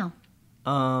 Curious. Male.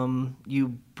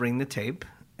 You bring the tape,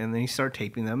 and then you start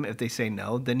taping them. If they say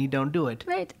no, then you don't do it.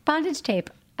 Right. Bondage tape.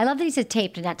 I love that he said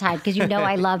taped and not tied because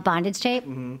I love bondage tape.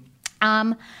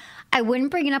 Mm-hmm. I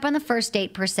wouldn't bring it up on the first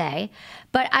date per se,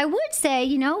 but I would say,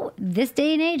 this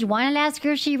day and age, why not ask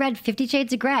her if she read 50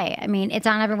 Shades of Grey? I mean, it's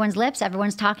on everyone's lips.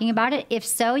 Everyone's talking about it. If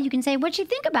so, you can say, what'd she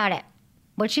think about it?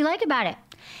 What'd she like about it?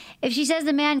 If she says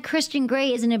the man Christian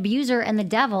Grey is an abuser and the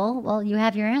devil, well, you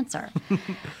have your answer.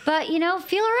 But,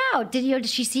 feel her out. Did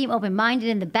she seem open-minded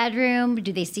in the bedroom?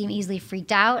 Do they seem easily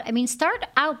freaked out? I mean, start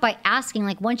out by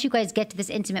asking, once you guys get to this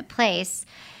intimate place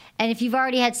And if you've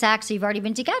already had sex or you've already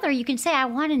been together, you can say, I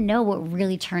want to know what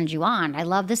really turns you on. I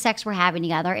love the sex we're having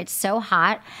together. It's so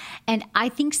hot. And I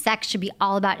think sex should be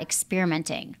all about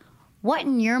experimenting. What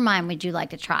in your mind would you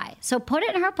like to try? So put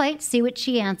it in her plate, see what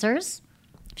she answers.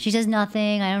 If she says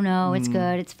nothing, I don't know, it's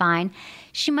good, it's fine.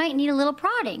 She might need a little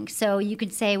prodding. So you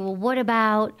could say, well, what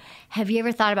about, have you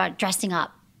ever thought about dressing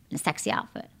up in a sexy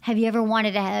outfit? Have you ever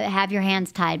wanted to have your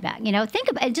hands tied back? Think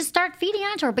about it, just start feeding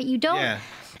onto her. But you don't... Yeah.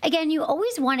 Again, you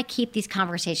always want to keep these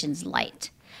conversations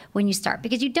light when you start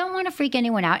because you don't want to freak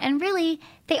anyone out. And really,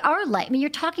 they are light. I mean,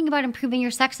 you're talking about improving your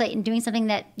sex life and doing something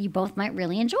that you both might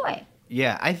really enjoy.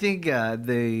 Yeah, I think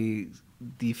the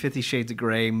 50 Shades of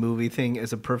Grey movie thing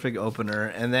is a perfect opener.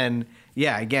 And then,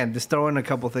 again, just throw in a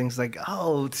couple things like,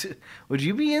 would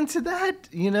you be into that?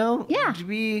 Yeah. Would you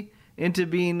be into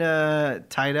being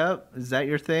tied up? Is that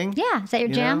your thing? Yeah. Is that your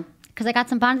jam? Because I got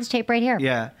some bondage tape right here.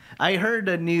 Yeah. I heard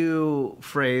a new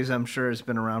phrase. I'm sure it's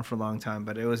been around for a long time,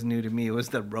 but it was new to me. It was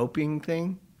the roping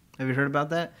thing. Have you heard about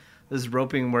that? This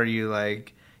roping where you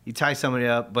tie somebody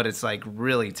up, but it's like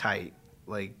really tight,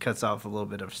 like cuts off a little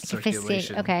bit of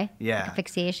circulation. Okay. Yeah. Like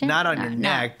asphyxiation? Not on your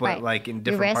neck, but like in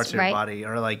different parts of your right. body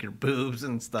or like your boobs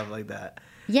and stuff like that.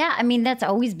 Yeah. I mean, that's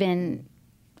always been...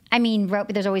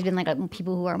 there's always been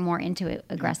people who are more into it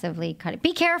aggressively cut it.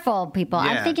 Be careful, people.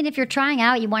 Yeah. I'm thinking if you're trying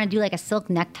out, you want to do like a silk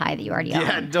necktie that you already own.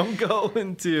 Yeah, don't go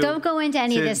into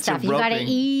any of this stuff. You got to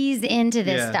ease into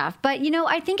this stuff. But,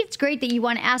 I think it's great that you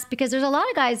want to ask because there's a lot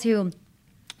of guys who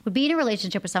would be in a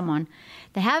relationship with someone.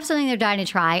 They have something they're dying to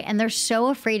try, and they're so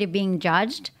afraid of being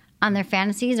judged on their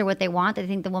fantasies or what they want. They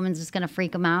think the woman's just going to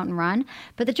freak them out and run.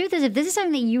 But the truth is, if this is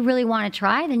something that you really want to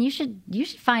try, then you should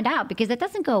find out because that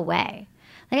doesn't go away.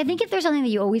 I think if there's something that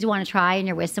you always want to try and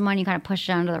you're with someone, you kind of push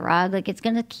it under the rug, it's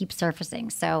going to keep surfacing.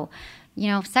 So,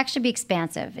 sex should be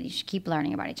expansive and you should keep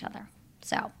learning about each other.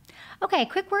 So, okay,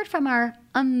 quick word from our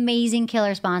amazing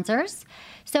killer sponsors.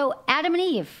 So, Adam and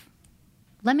Eve,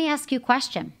 let me ask you a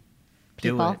question,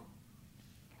 people. Do it.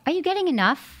 Are you getting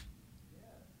enough?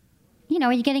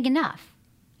 Are you getting enough?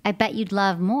 I bet you'd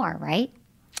love more, right?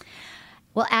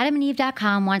 Well,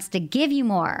 AdamandEve.com wants to give you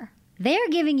more. They're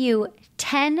giving you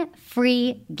 10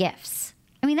 free gifts.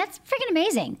 That's freaking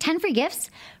amazing. 10 free gifts.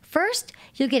 First,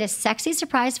 you'll get a sexy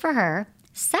surprise for her.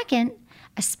 Second,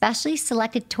 a specially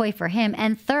selected toy for him.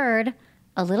 And third,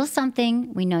 a little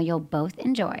something we know you'll both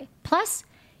enjoy. Plus,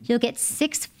 you'll get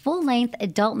 6 full-length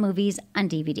adult movies on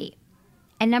DVD.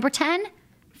 And number 10,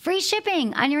 free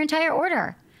shipping on your entire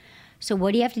order. So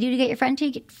what do you have to do to get your friend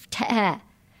to...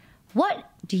 What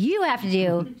do you have to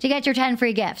do to get your 10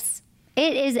 free gifts?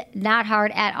 It is not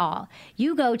hard at all.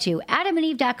 You go to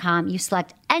adamandeve.com, you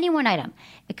select any one item.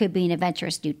 It could be an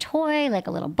adventurous new toy, like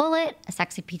a little bullet, a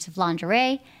sexy piece of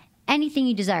lingerie, anything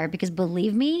you desire, because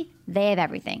believe me, they have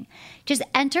everything. Just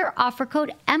enter offer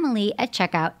code Emily at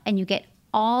checkout, and you get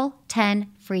all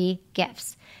 10 free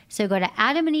gifts. So go to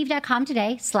adamandeve.com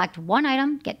today, select one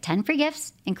item, get 10 free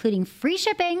gifts, including free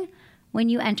shipping when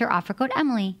you enter offer code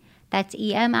Emily. That's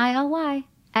EMILY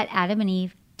at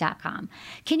adamandeve.com.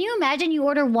 Can you imagine you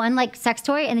order one sex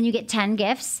toy and then you get 10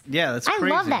 gifts? Yeah, that's crazy.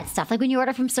 I love that stuff. Like when you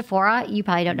order from Sephora, you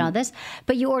probably don't know this,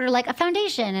 but you order a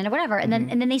foundation and whatever, and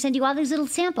then they send you all these little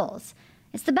samples.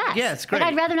 It's the best. Yeah, it's great.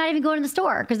 I'd rather not even go into the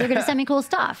store because they're going to send me cool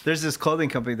stuff. There's this clothing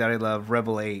company that I love,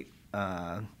 Rebel 8.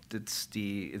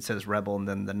 It says Rebel and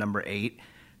then the number 8.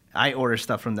 I order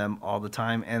stuff from them all the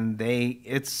time, and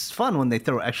it's fun when they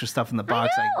throw extra stuff in the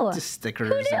box, like just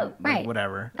stickers and right.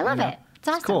 whatever. I love it. It's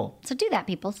awesome. It's cool. So do that,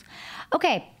 peoples.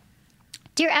 Okay.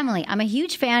 Dear Emily, I'm a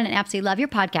huge fan and absolutely love your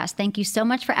podcast. Thank you so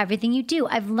much for everything you do.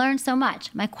 I've learned so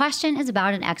much. My question is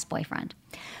about an ex-boyfriend.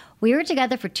 We were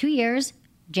together for 2 years,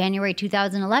 January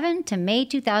 2011 to May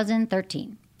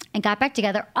 2013, and got back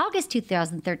together August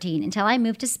 2013 until I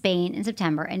moved to Spain in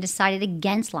September and decided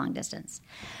against long distance.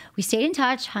 We stayed in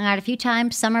touch, hung out a few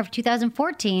times, summer of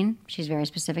 2014. She's very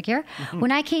specific here.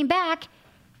 When I came back,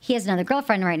 he has another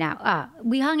girlfriend right now.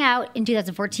 We hung out in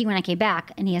 2014 when I came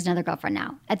back, and he has another girlfriend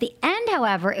now. At the end,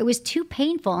 however, it was too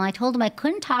painful, and I told him I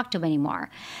couldn't talk to him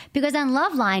anymore. Because on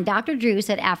Loveline, Dr. Drew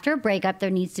said after a breakup, there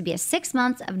needs to be 6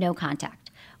 months of no contact.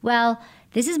 Well,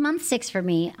 this is month 6 for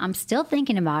me. I'm still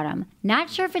thinking about him. Not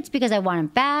sure if it's because I want him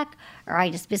back or I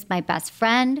just missed my best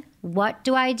friend. What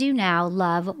do I do now?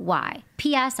 Love, why?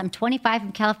 P.S. I'm 25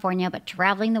 from California, but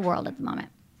traveling the world at the moment.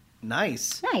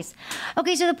 Nice.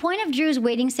 Okay, so the point of Drew's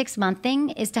waiting 6 month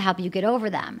thing is to help you get over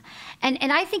them. And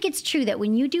I think it's true that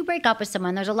when you do break up with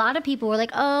someone, there's a lot of people who are like,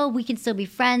 oh, we can still be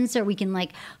friends or we can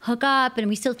hook up and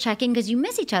we still check in because you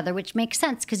miss each other, which makes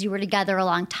sense because you were together a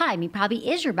long time. He probably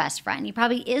is your best friend. He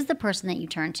probably is the person that you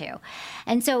turn to.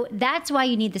 And so that's why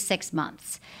you need the 6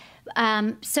 months.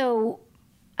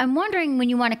 I'm wondering, when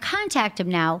you want to contact him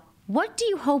now, what do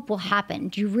you hope will happen?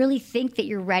 Do you really think that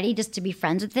you're ready just to be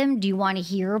friends with him? Do you want to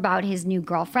hear about his new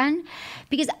girlfriend?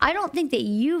 Because I don't think that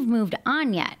you've moved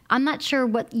on yet. I'm not sure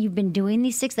what you've been doing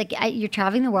these 6. You're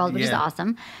traveling the world, which is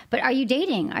awesome. But are you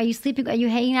dating? Are you sleeping? Are you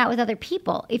hanging out with other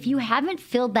people? If you haven't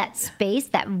filled that space,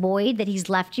 that void that he's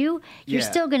left you, you're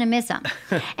still going to miss him.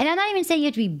 And I'm not even saying you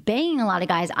have to be banging a lot of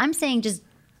guys. I'm saying just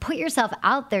put yourself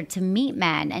out there to meet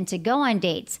men and to go on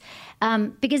dates.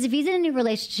 Because if he's in a new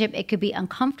relationship, it could be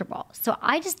uncomfortable. So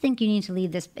I just think you need to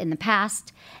leave this in the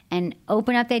past and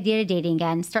open up the idea of dating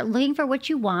again. Start looking for what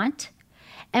you want.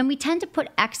 And we tend to put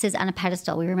exes on a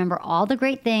pedestal. We remember all the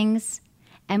great things.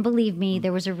 And believe me,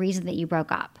 there was a reason that you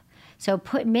broke up. So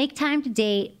make time to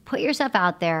date, put yourself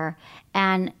out there,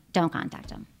 and don't contact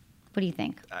him. What do you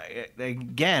think?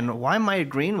 Again, why am I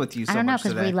agreeing with you so much? I don't know,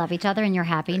 because today? we love each other and you're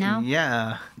happy now.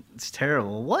 Yeah, it's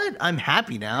terrible. What? I'm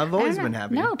happy now. I've always been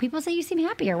happy. No, people say you seem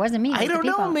happier. It wasn't me. I don't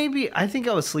know. Maybe I think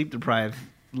I was sleep deprived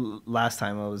last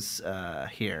time I was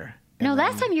here. No,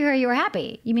 last time you were here, you were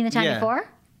happy. You mean the time before?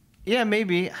 Yeah,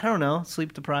 maybe. I don't know.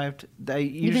 Sleep deprived.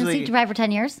 You've been sleep deprived for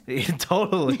 10 years?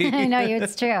 Totally. I know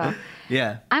it's true.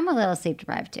 Yeah. I'm a little sleep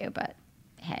deprived too, but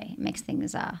hey, it makes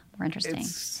things more interesting.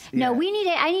 No,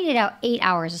 I need 8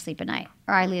 hours of sleep a night,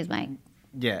 or I lose my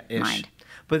mind.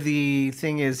 But the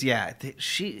thing is,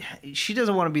 she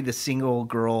doesn't want to be the single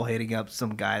girl hitting up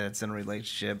some guy that's in a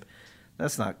relationship.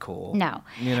 That's not cool. No.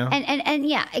 You know? And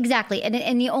yeah, exactly.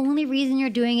 And the only reason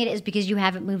you're doing it is because you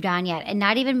haven't moved on yet. And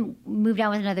not even moved on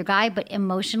with another guy, but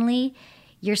emotionally,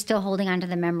 you're still holding on to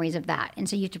the memories of that. And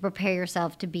so you have to prepare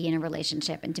yourself to be in a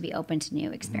relationship and to be open to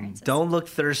new experiences. Don't look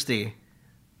thirsty.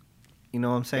 You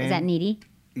know what I'm saying? Is that needy?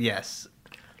 Yes.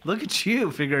 Look at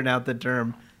you figuring out the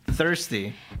term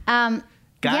thirsty.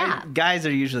 Guys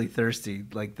are usually thirsty,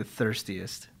 like the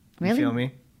thirstiest. Really? You feel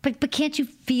me? But can't you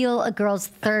feel a girl's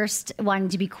thirst wanting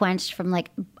to be quenched from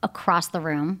like across the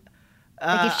room?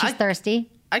 Like if she's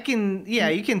thirsty? I can,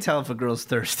 you can tell if a girl's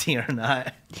thirsty or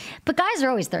not. But guys are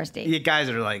always thirsty. Yeah, guys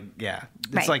are like,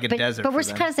 it's like a desert. But we're for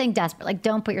them. kind of saying desperate. Like,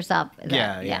 don't put yourself.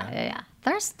 Yeah.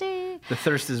 Thirsty. The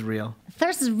thirst is real.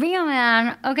 Thirst is real,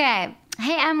 man. Okay.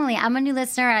 Hey, Emily, I'm a new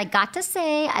listener. And I got to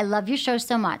say, I love your show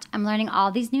so much. I'm learning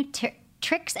all these new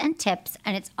tricks and tips,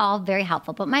 and it's all very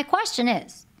helpful. But my question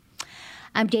is,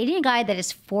 I'm dating a guy that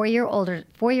is 4 years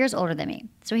older than me.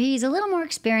 So he's a little more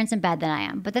experienced in bed than I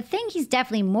am. But the thing he's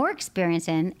definitely more experienced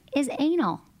in is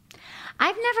anal.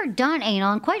 I've never done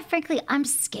anal, and quite frankly, I'm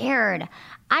scared.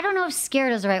 I don't know if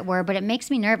scared is the right word, but it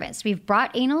makes me nervous. We've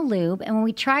brought anal lube, and when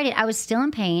we tried it, I was still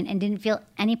in pain and didn't feel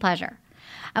any pleasure.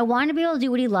 I want to be able to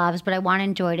do what he loves, but I want to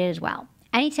enjoy it as well.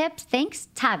 Any tips? Thanks,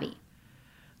 Tavi.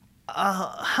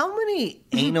 How many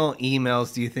anal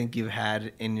emails do you think you've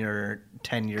had in your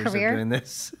 10 years Career? of doing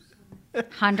this?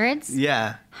 Hundreds?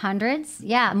 Yeah. Hundreds?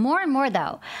 Yeah, more and more,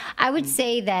 though. I would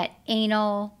say that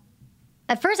anal...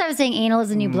 At first, I was saying anal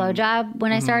is a new blowjob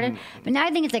when I started, but now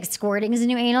I think it's like squirting is a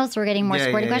new anal, so we're getting more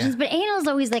squirting questions. But anal is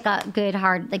always like a good,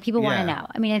 hard, like people want to know.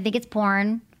 I mean, I think it's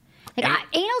porn. Like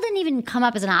anal didn't even come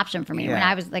up as an option for me when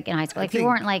I was like in high school. Like people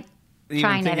weren't like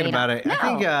trying to have anal. About it. No, I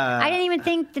think, I didn't even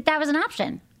think that was an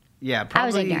option. Yeah, probably. I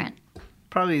was ignorant.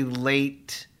 Probably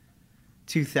late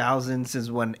 2000s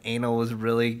is when anal was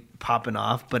really popping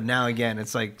off. But now again,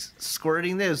 it's like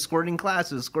squirting this, squirting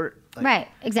classes, Like, right,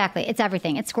 exactly. It's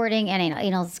everything. It's squirting and anal.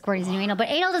 Anal, squirting is new anal. But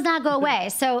anal does not go away.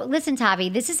 So listen, Tavi,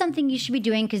 this is something you should be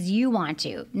doing because you want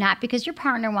to, not because your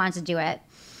partner wants to do it.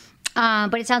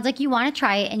 But it sounds like you want to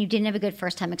try it and you didn't have a good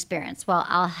first-time experience. Well,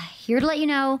 I'm here to let you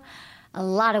know, a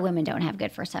lot of women don't have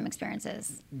good first-time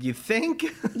experiences. You think?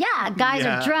 Yeah, guys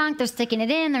are drunk. They're sticking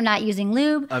it in. They're not using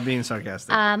lube. I'm being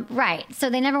sarcastic. Right. So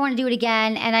they never want to do it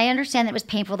again. And I understand that it was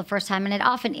painful the first time, and it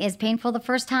often is painful the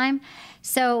first time.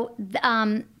 So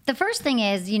the first thing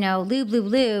is,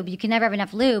 lube. You can never have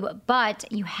enough lube, but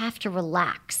you have to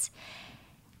relax.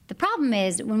 The problem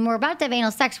is when we're about to have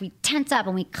anal sex, we tense up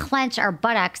and we clench our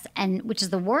buttocks, and which is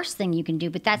the worst thing you can do,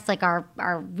 but that's like our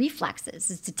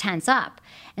reflexes is to tense up.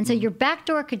 And so your back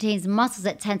door contains muscles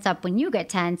that tense up when you get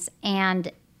tense,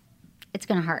 and it's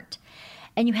going to hurt.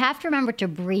 And you have to remember to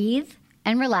breathe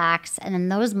and relax, and then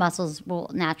those muscles will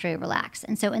naturally relax.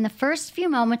 And so in the first few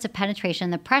moments of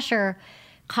penetration, the pressure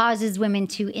causes women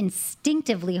to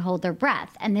instinctively hold their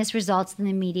breath, and this results in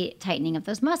the immediate tightening of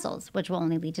those muscles, which will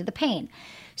only lead to the pain.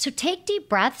 So take deep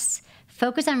breaths,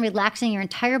 focus on relaxing your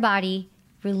entire body,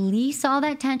 release all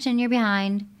that tension in your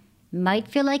behind. Might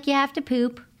feel like you have to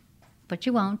poop, but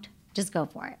you won't. Just go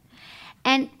for it.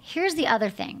 And here's the other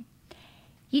thing.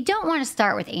 You don't want to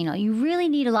start with anal. You really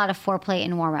need a lot of foreplay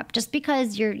and warm-up. Just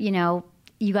because you're,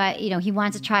 he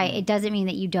wants to try, it doesn't mean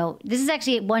that you don't. This is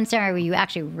actually one scenario where you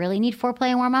actually really need foreplay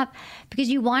and warm up because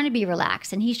you want to be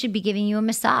relaxed, and he should be giving you a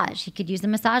massage. He could use the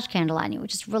massage candle on you,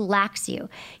 which just relax you.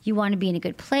 You want to be in a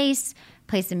good place,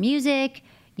 play some music,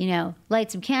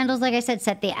 light some candles, like I said,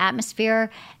 set the atmosphere.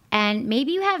 And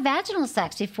maybe you have vaginal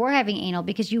sex before having anal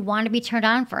because you want to be turned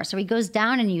on first. So he goes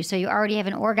down in you, so you already have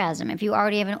an orgasm. If you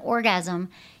already have an orgasm,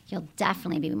 you'll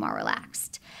definitely be more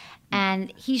relaxed.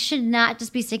 And he should not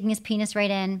just be sticking his penis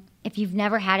right in if you've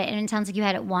never had it, and it sounds like you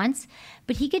had it once.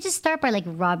 But he could just start by like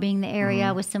rubbing the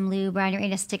area with some lube around your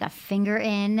anus, stick a finger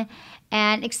in,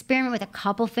 and experiment with a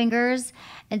couple fingers.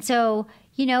 And so,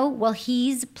 while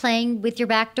he's playing with your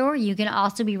back door, you can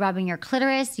also be rubbing your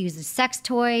clitoris, use a sex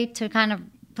toy to kind of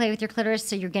play with your clitoris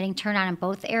so you're getting turned on in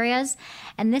both areas.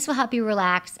 And this will help you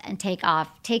relax and take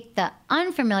the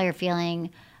unfamiliar feeling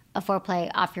of foreplay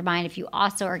off your mind if you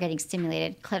also are getting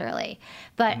stimulated clitorally.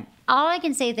 But all I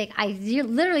can say is I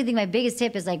literally think my biggest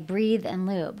tip is like breathe and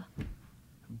lube.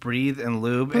 Breathe and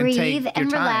lube. Breathe and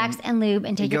and relax and lube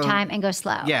and take your time and go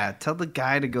slow. Yeah, tell the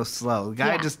guy to go slow.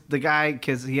 The guy,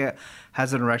 because he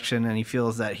has an erection and he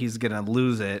feels that he's going to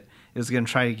lose it, is going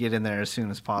to try to get in there as soon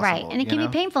as possible. Right, and it can be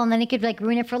painful, and then it could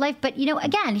ruin it for life. But,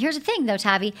 again, here's the thing, though,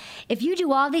 Tavi. If you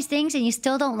do all these things and you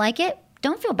still don't like it,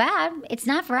 don't feel bad. It's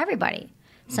not for everybody.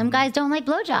 Some guys don't like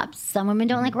blowjobs. Some women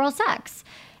don't like oral sex.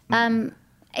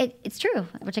 It's true,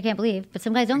 which I can't believe, but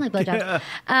some guys don't like blowjobs.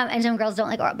 And some girls don't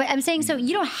like oral. But I'm saying, so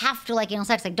you don't have to like anal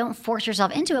sex. Like, don't force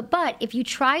yourself into it. But if you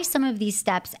try some of these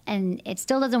steps and it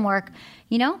still doesn't work,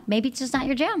 maybe it's just not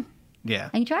your jam. Yeah.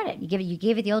 And you tried it. You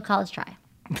gave it the old college try.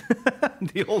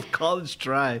 The old college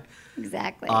try.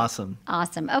 Exactly. Awesome.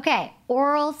 Okay,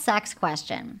 oral sex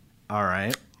question. All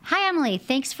right. Hi, Emily.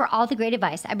 Thanks for all the great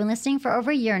advice. I've been listening for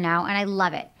over a year now, and I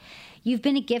love it. You've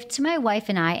been a gift to my wife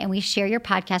and I, and we share your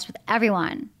podcast with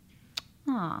everyone.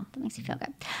 Aw, that makes me feel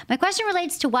good. My question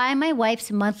relates to why my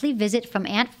wife's monthly visit from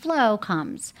Aunt Flo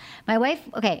comes.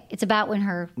 It's about when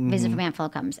her visit from Aunt Flo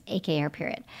comes, aka her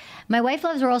period. My wife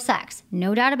loves oral sex,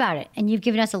 no doubt about it, and you've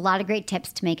given us a lot of great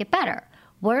tips to make it better.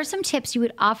 What are some tips you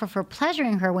would offer for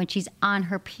pleasuring her when she's on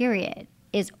her period?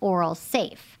 Is oral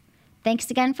safe?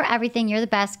 Thanks again for everything. You're the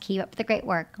best. Keep up the great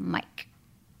work, Mike.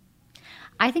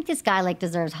 I think this guy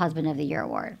deserves Husband of the Year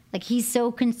award. He's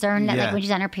so concerned that when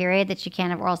she's on her period that she can't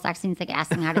have oral sex, and he's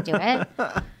asking how to do it.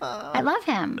 I love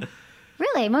him.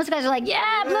 Really, most guys are like,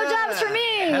 yeah, blowjobs for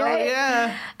me. Hell right?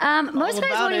 Yeah. Most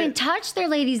guys won't even touch their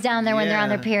ladies down there when they're on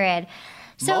their period.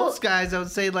 So most guys, I would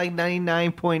say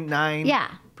 99.9%. Yeah.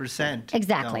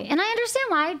 Exactly. And I understand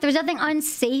why. There's nothing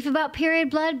unsafe about period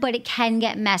blood, but it can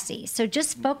get messy. So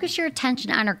just focus your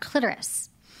attention on her clitoris.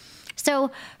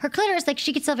 So her clitoris,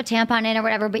 she could still have a tampon in or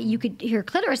whatever, but her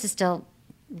clitoris is still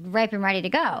ripe and ready to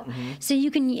go. So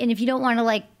you can, and if you don't want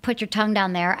to put your tongue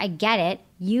down there, I get it.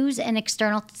 Use an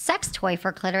external sex toy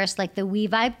for clitoris, like the We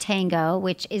Vibe Tango,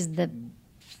 which is the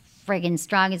friggin'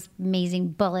 strongest, amazing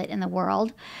bullet in the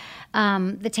world.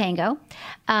 The Tango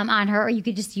on her, or you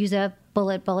could just use a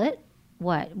bullet.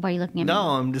 What? Why are you looking at me? No,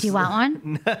 I'm just... Do you want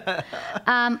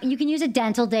one? You can use a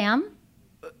dental dam.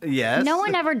 Yes. No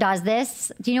one ever does this.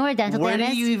 Do you know what a dental dam is? Where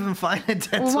do you even find a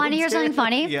dental dam? Well, want to hear something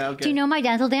funny? Yeah, okay. Do you know my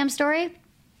dental dam story?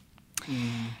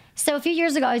 So a few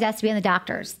years ago, I was asked to be on the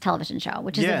Doctors television show,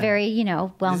 which is a very,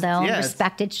 well-known,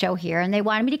 respected show here. And they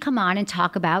wanted me to come on and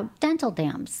talk about dental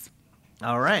dams.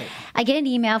 All right. I get an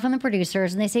email from the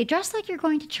producers, and they say, dress like you're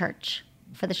going to church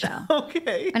for the show.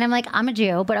 Okay. And I'm like, I'm a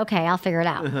Jew, but okay, I'll figure it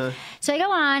out. So I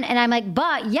go on, and I'm like,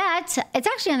 but yet, it's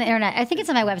actually on the internet. I think it's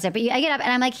on my website, but I get up,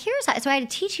 and I'm like, here's how. So I had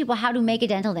to teach people how to make a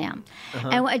dental dam.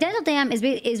 And a dental dam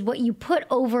is what you put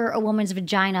over a woman's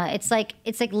vagina. It's like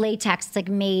latex. It's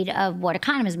made of what a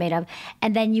condom is made of.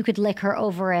 And then you could lick her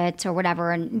over it or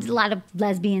whatever. And a lot of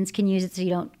lesbians can use it so you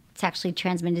don't sexually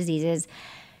transmit diseases.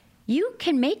 You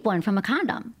can make one from a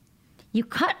condom.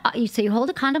 So you hold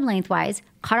a condom lengthwise,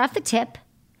 cut off the tip,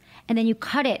 and then you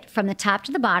cut it from the top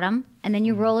to the bottom, and then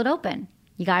you roll it open.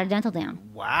 You got a dental dam.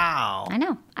 Wow. I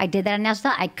know. I did that on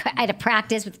national. I had to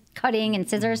practice with cutting and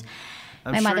scissors.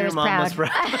 I'm my sure mother your was mom proud. was proud.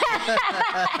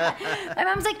 My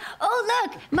mom's like, oh,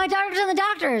 look, my daughter's on the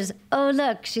Doctors. Oh,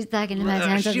 look, she's talking to my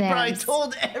dental She dams. probably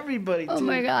told everybody, too. Oh,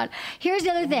 my God. Here's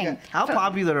the other thing. How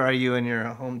popular are you in your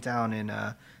hometown in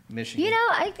Michigan?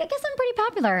 I guess I'm pretty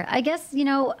popular. I guess,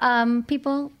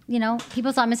 people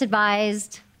saw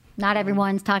misadvised. Not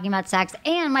everyone's talking about sex.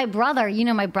 And my brother,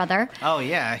 my brother. Oh,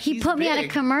 yeah. He put me on a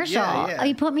commercial. Yeah.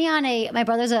 He put me on my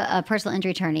brother's a personal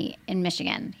injury attorney in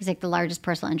Michigan. He's the largest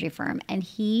personal injury firm. And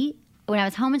he when I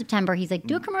was home in September, he's like,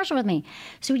 do a commercial with me.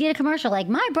 So we did a commercial, like,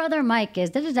 my brother Mike is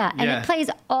da-da-da. And it plays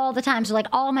all the time. So, like,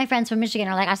 all my friends from Michigan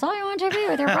are like, I saw you on TV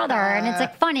with your brother. And it's,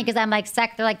 like, funny because I'm, like,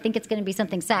 sex. They're like, think it's going to be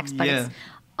something sex. But it's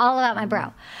all about my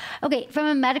bro. Okay, from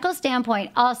a medical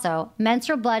standpoint, also,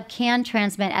 menstrual blood can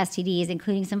transmit STDs,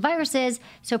 including some viruses.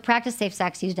 So practice safe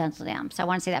sex, use dental dam. So I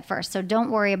want to say that first. So don't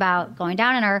worry about going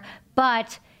down on her.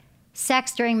 But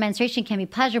sex during menstruation can be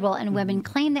pleasurable, and women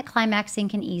claim that climaxing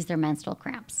can ease their menstrual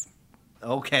cramps.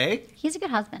 Okay. He's a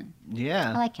good husband. Yeah.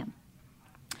 I like him.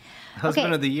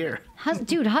 Husband of the year.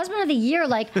 Dude, husband of the year.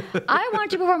 Like, I want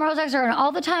to perform oral sex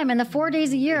all the time and the 4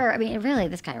 days a year. I mean, really,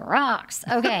 this guy rocks.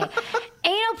 Okay.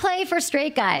 Anal play for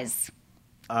straight guys.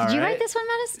 Did you write this one,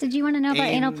 Metis? Did you want to know about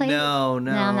anal play? No.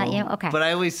 No, not you? Okay. But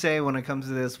I always say when it comes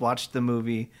to this, watch the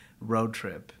movie Road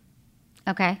Trip.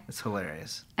 Okay. It's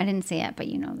hilarious. I didn't see it, but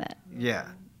you know that. Yeah.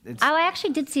 I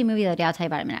actually did see a movie the other day. I'll tell you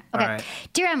about it in a minute. Okay. All right.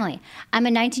 Dear Emily, I'm a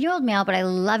 19-year-old male, but I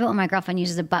love it when my girlfriend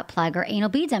uses a butt plug or anal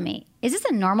beads on me. Is this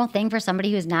a normal thing for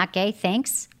somebody who is not gay?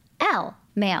 Thanks. L,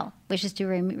 male, wishes to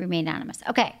remain anonymous.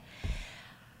 Okay.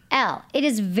 L, it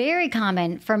is very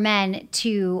common for men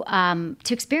to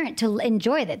experience, to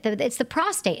enjoy it. It's the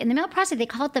prostate. In the male prostate, they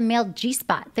call it the male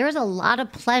G-spot. There is a lot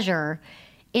of pleasure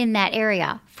in that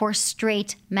area for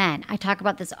straight men. I talk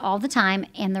about this all the time,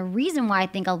 and the reason why I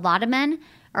think a lot of men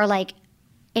are like,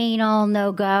 anal,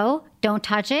 no go, don't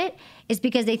touch it, is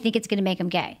because they think it's going to make them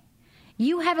gay.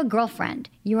 You have a girlfriend.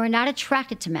 You are not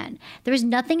attracted to men. There is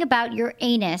nothing about your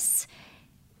anus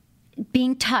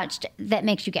being touched that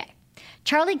makes you gay.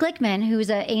 Charlie Glickman, who's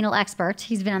an anal expert,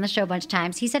 he's been on the show a bunch of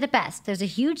times, he said it best. There's a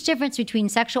huge difference between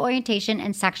sexual orientation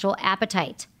and sexual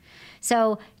appetite.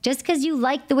 So just because you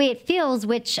like the way it feels,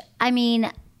 which, I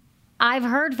mean, I've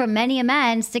heard from many a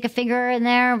men, stick a finger in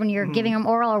there when you're giving them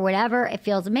oral or whatever, it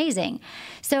feels amazing.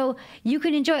 So you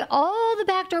can enjoy all the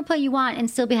backdoor play you want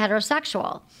and still be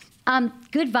heterosexual.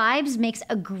 Good Vibes makes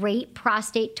a great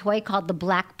prostate toy called the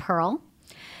Black Pearl.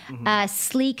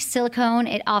 Sleek silicone,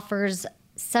 it offers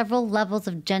several levels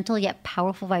of gentle yet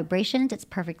powerful vibrations. It's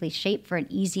perfectly shaped for an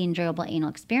easy, enjoyable anal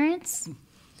experience.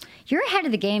 You're ahead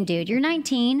of the game, dude. You're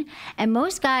 19, and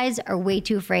most guys are way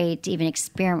too afraid to even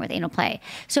experiment with anal play.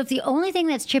 So if the only thing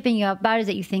that's tripping you up about is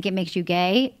that you think it makes you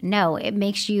gay, no, it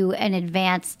makes you an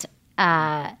advanced,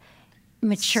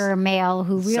 mature male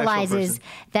who realizes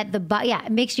that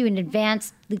it makes you an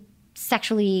advanced,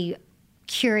 sexually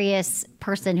curious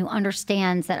person who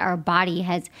understands that our body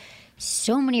has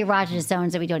so many erogenous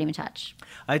zones that we don't even touch.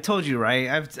 I told you, right?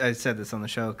 I said this on the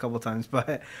show a couple of times,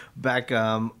 but back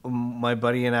my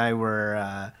buddy and I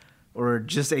were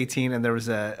just 18, and there was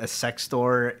a sex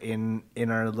store in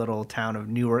our little town of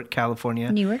Newark,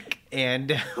 California. Newark.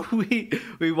 And we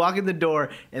walk in the door,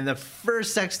 and the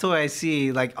first sex toy I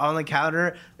see, like on the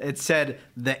counter, it said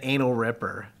the anal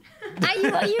ripper.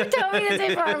 You told me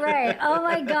this before, right? Oh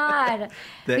my god!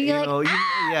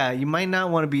 You might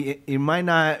not want to be. You might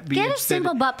not be. Get a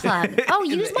simple butt plug. Oh,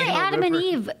 use my Adam and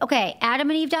Eve. Okay,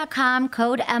 AdamandEve.com,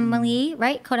 code Emily,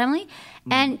 right? Code Emily,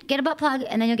 and get a butt plug,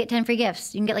 and then you'll get 10 free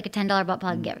gifts. You can get like a $10 butt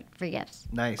plug and get free gifts.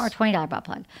 Nice. Or a $20 butt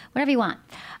plug, whatever you want.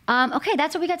 Okay,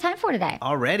 that's what we got time for today.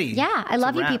 Already. Yeah, I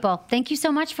love you people. Thank you so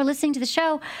much for listening to the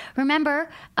show. Remember,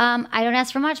 I don't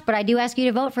ask for much, but I do ask you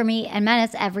to vote for me and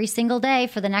Menace every single day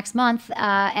for the next month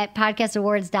at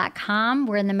podcastawards.com.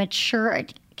 We're in the mature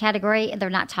category. They're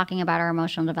not talking about our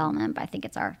emotional development, but I think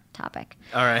it's our topic.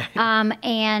 All right.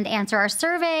 And answer our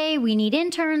survey. We need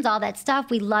interns, all that stuff.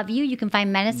 We love you. You can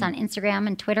find Menace on Instagram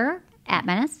and Twitter at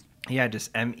Menace. Yeah,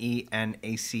 just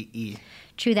MENACE.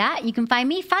 True that. You can find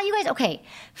me. Follow you guys. Okay.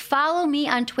 Follow me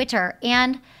on Twitter,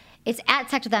 and it's at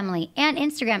Sex with Emily, and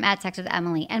Instagram at Sex with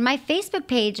Emily. And my Facebook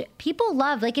page, people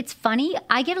love, like, it's funny.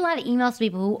 I get a lot of emails to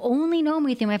people who only know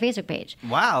me through my Facebook page.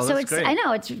 Wow, that's great. I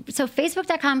know. So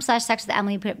facebook.com/Sex with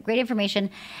Emily, put up great information.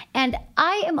 And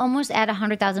I am almost at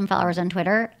 100,000 followers on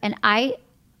Twitter, and I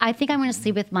think I'm going to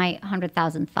sleep with my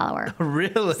 100,000th follower.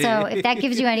 Really? So if that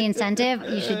gives you any incentive,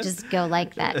 you should just go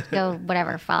like that. Go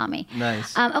whatever, follow me.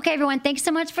 Nice. Okay, everyone, thanks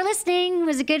so much for listening.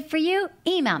 Was it good for you?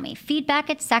 Email me,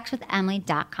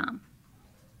 feedback@sexwithemily.com.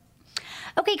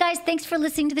 Okay, guys, thanks for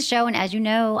listening to the show. And as you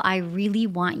know, I really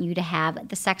want you to have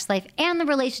the sex life and the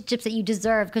relationships that you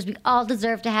deserve, because we all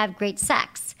deserve to have great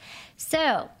sex.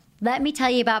 So let me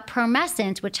tell you about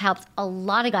Promescent, which helps a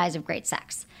lot of guys have great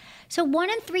sex. So 1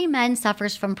 in 3 men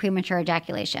suffers from premature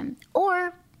ejaculation, or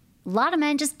a lot of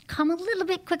men just come a little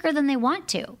bit quicker than they want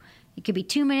to. It could be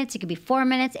 2 minutes, it could be 4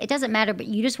 minutes, it doesn't matter, but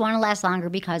you just want to last longer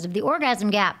because of the orgasm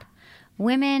gap.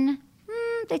 Women,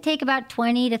 they take about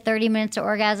 20 to 30 minutes to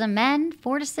orgasm. Men,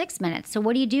 4 to 6 minutes. So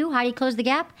what do? How do you close the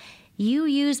gap? you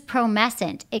use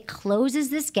Promescent. It closes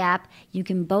this gap. You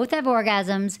can both have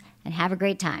orgasms and have a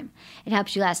great time. It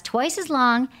helps you last twice as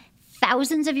long.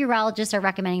 Thousands of urologists are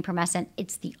recommending Promescent.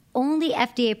 It's the only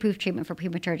FDA-approved treatment for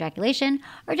premature ejaculation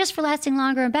or just for lasting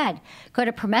longer in bed. Go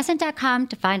to Promescent.com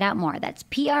to find out more. That's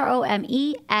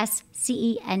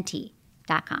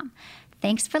PROMESCENT.com.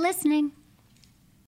 Thanks for listening.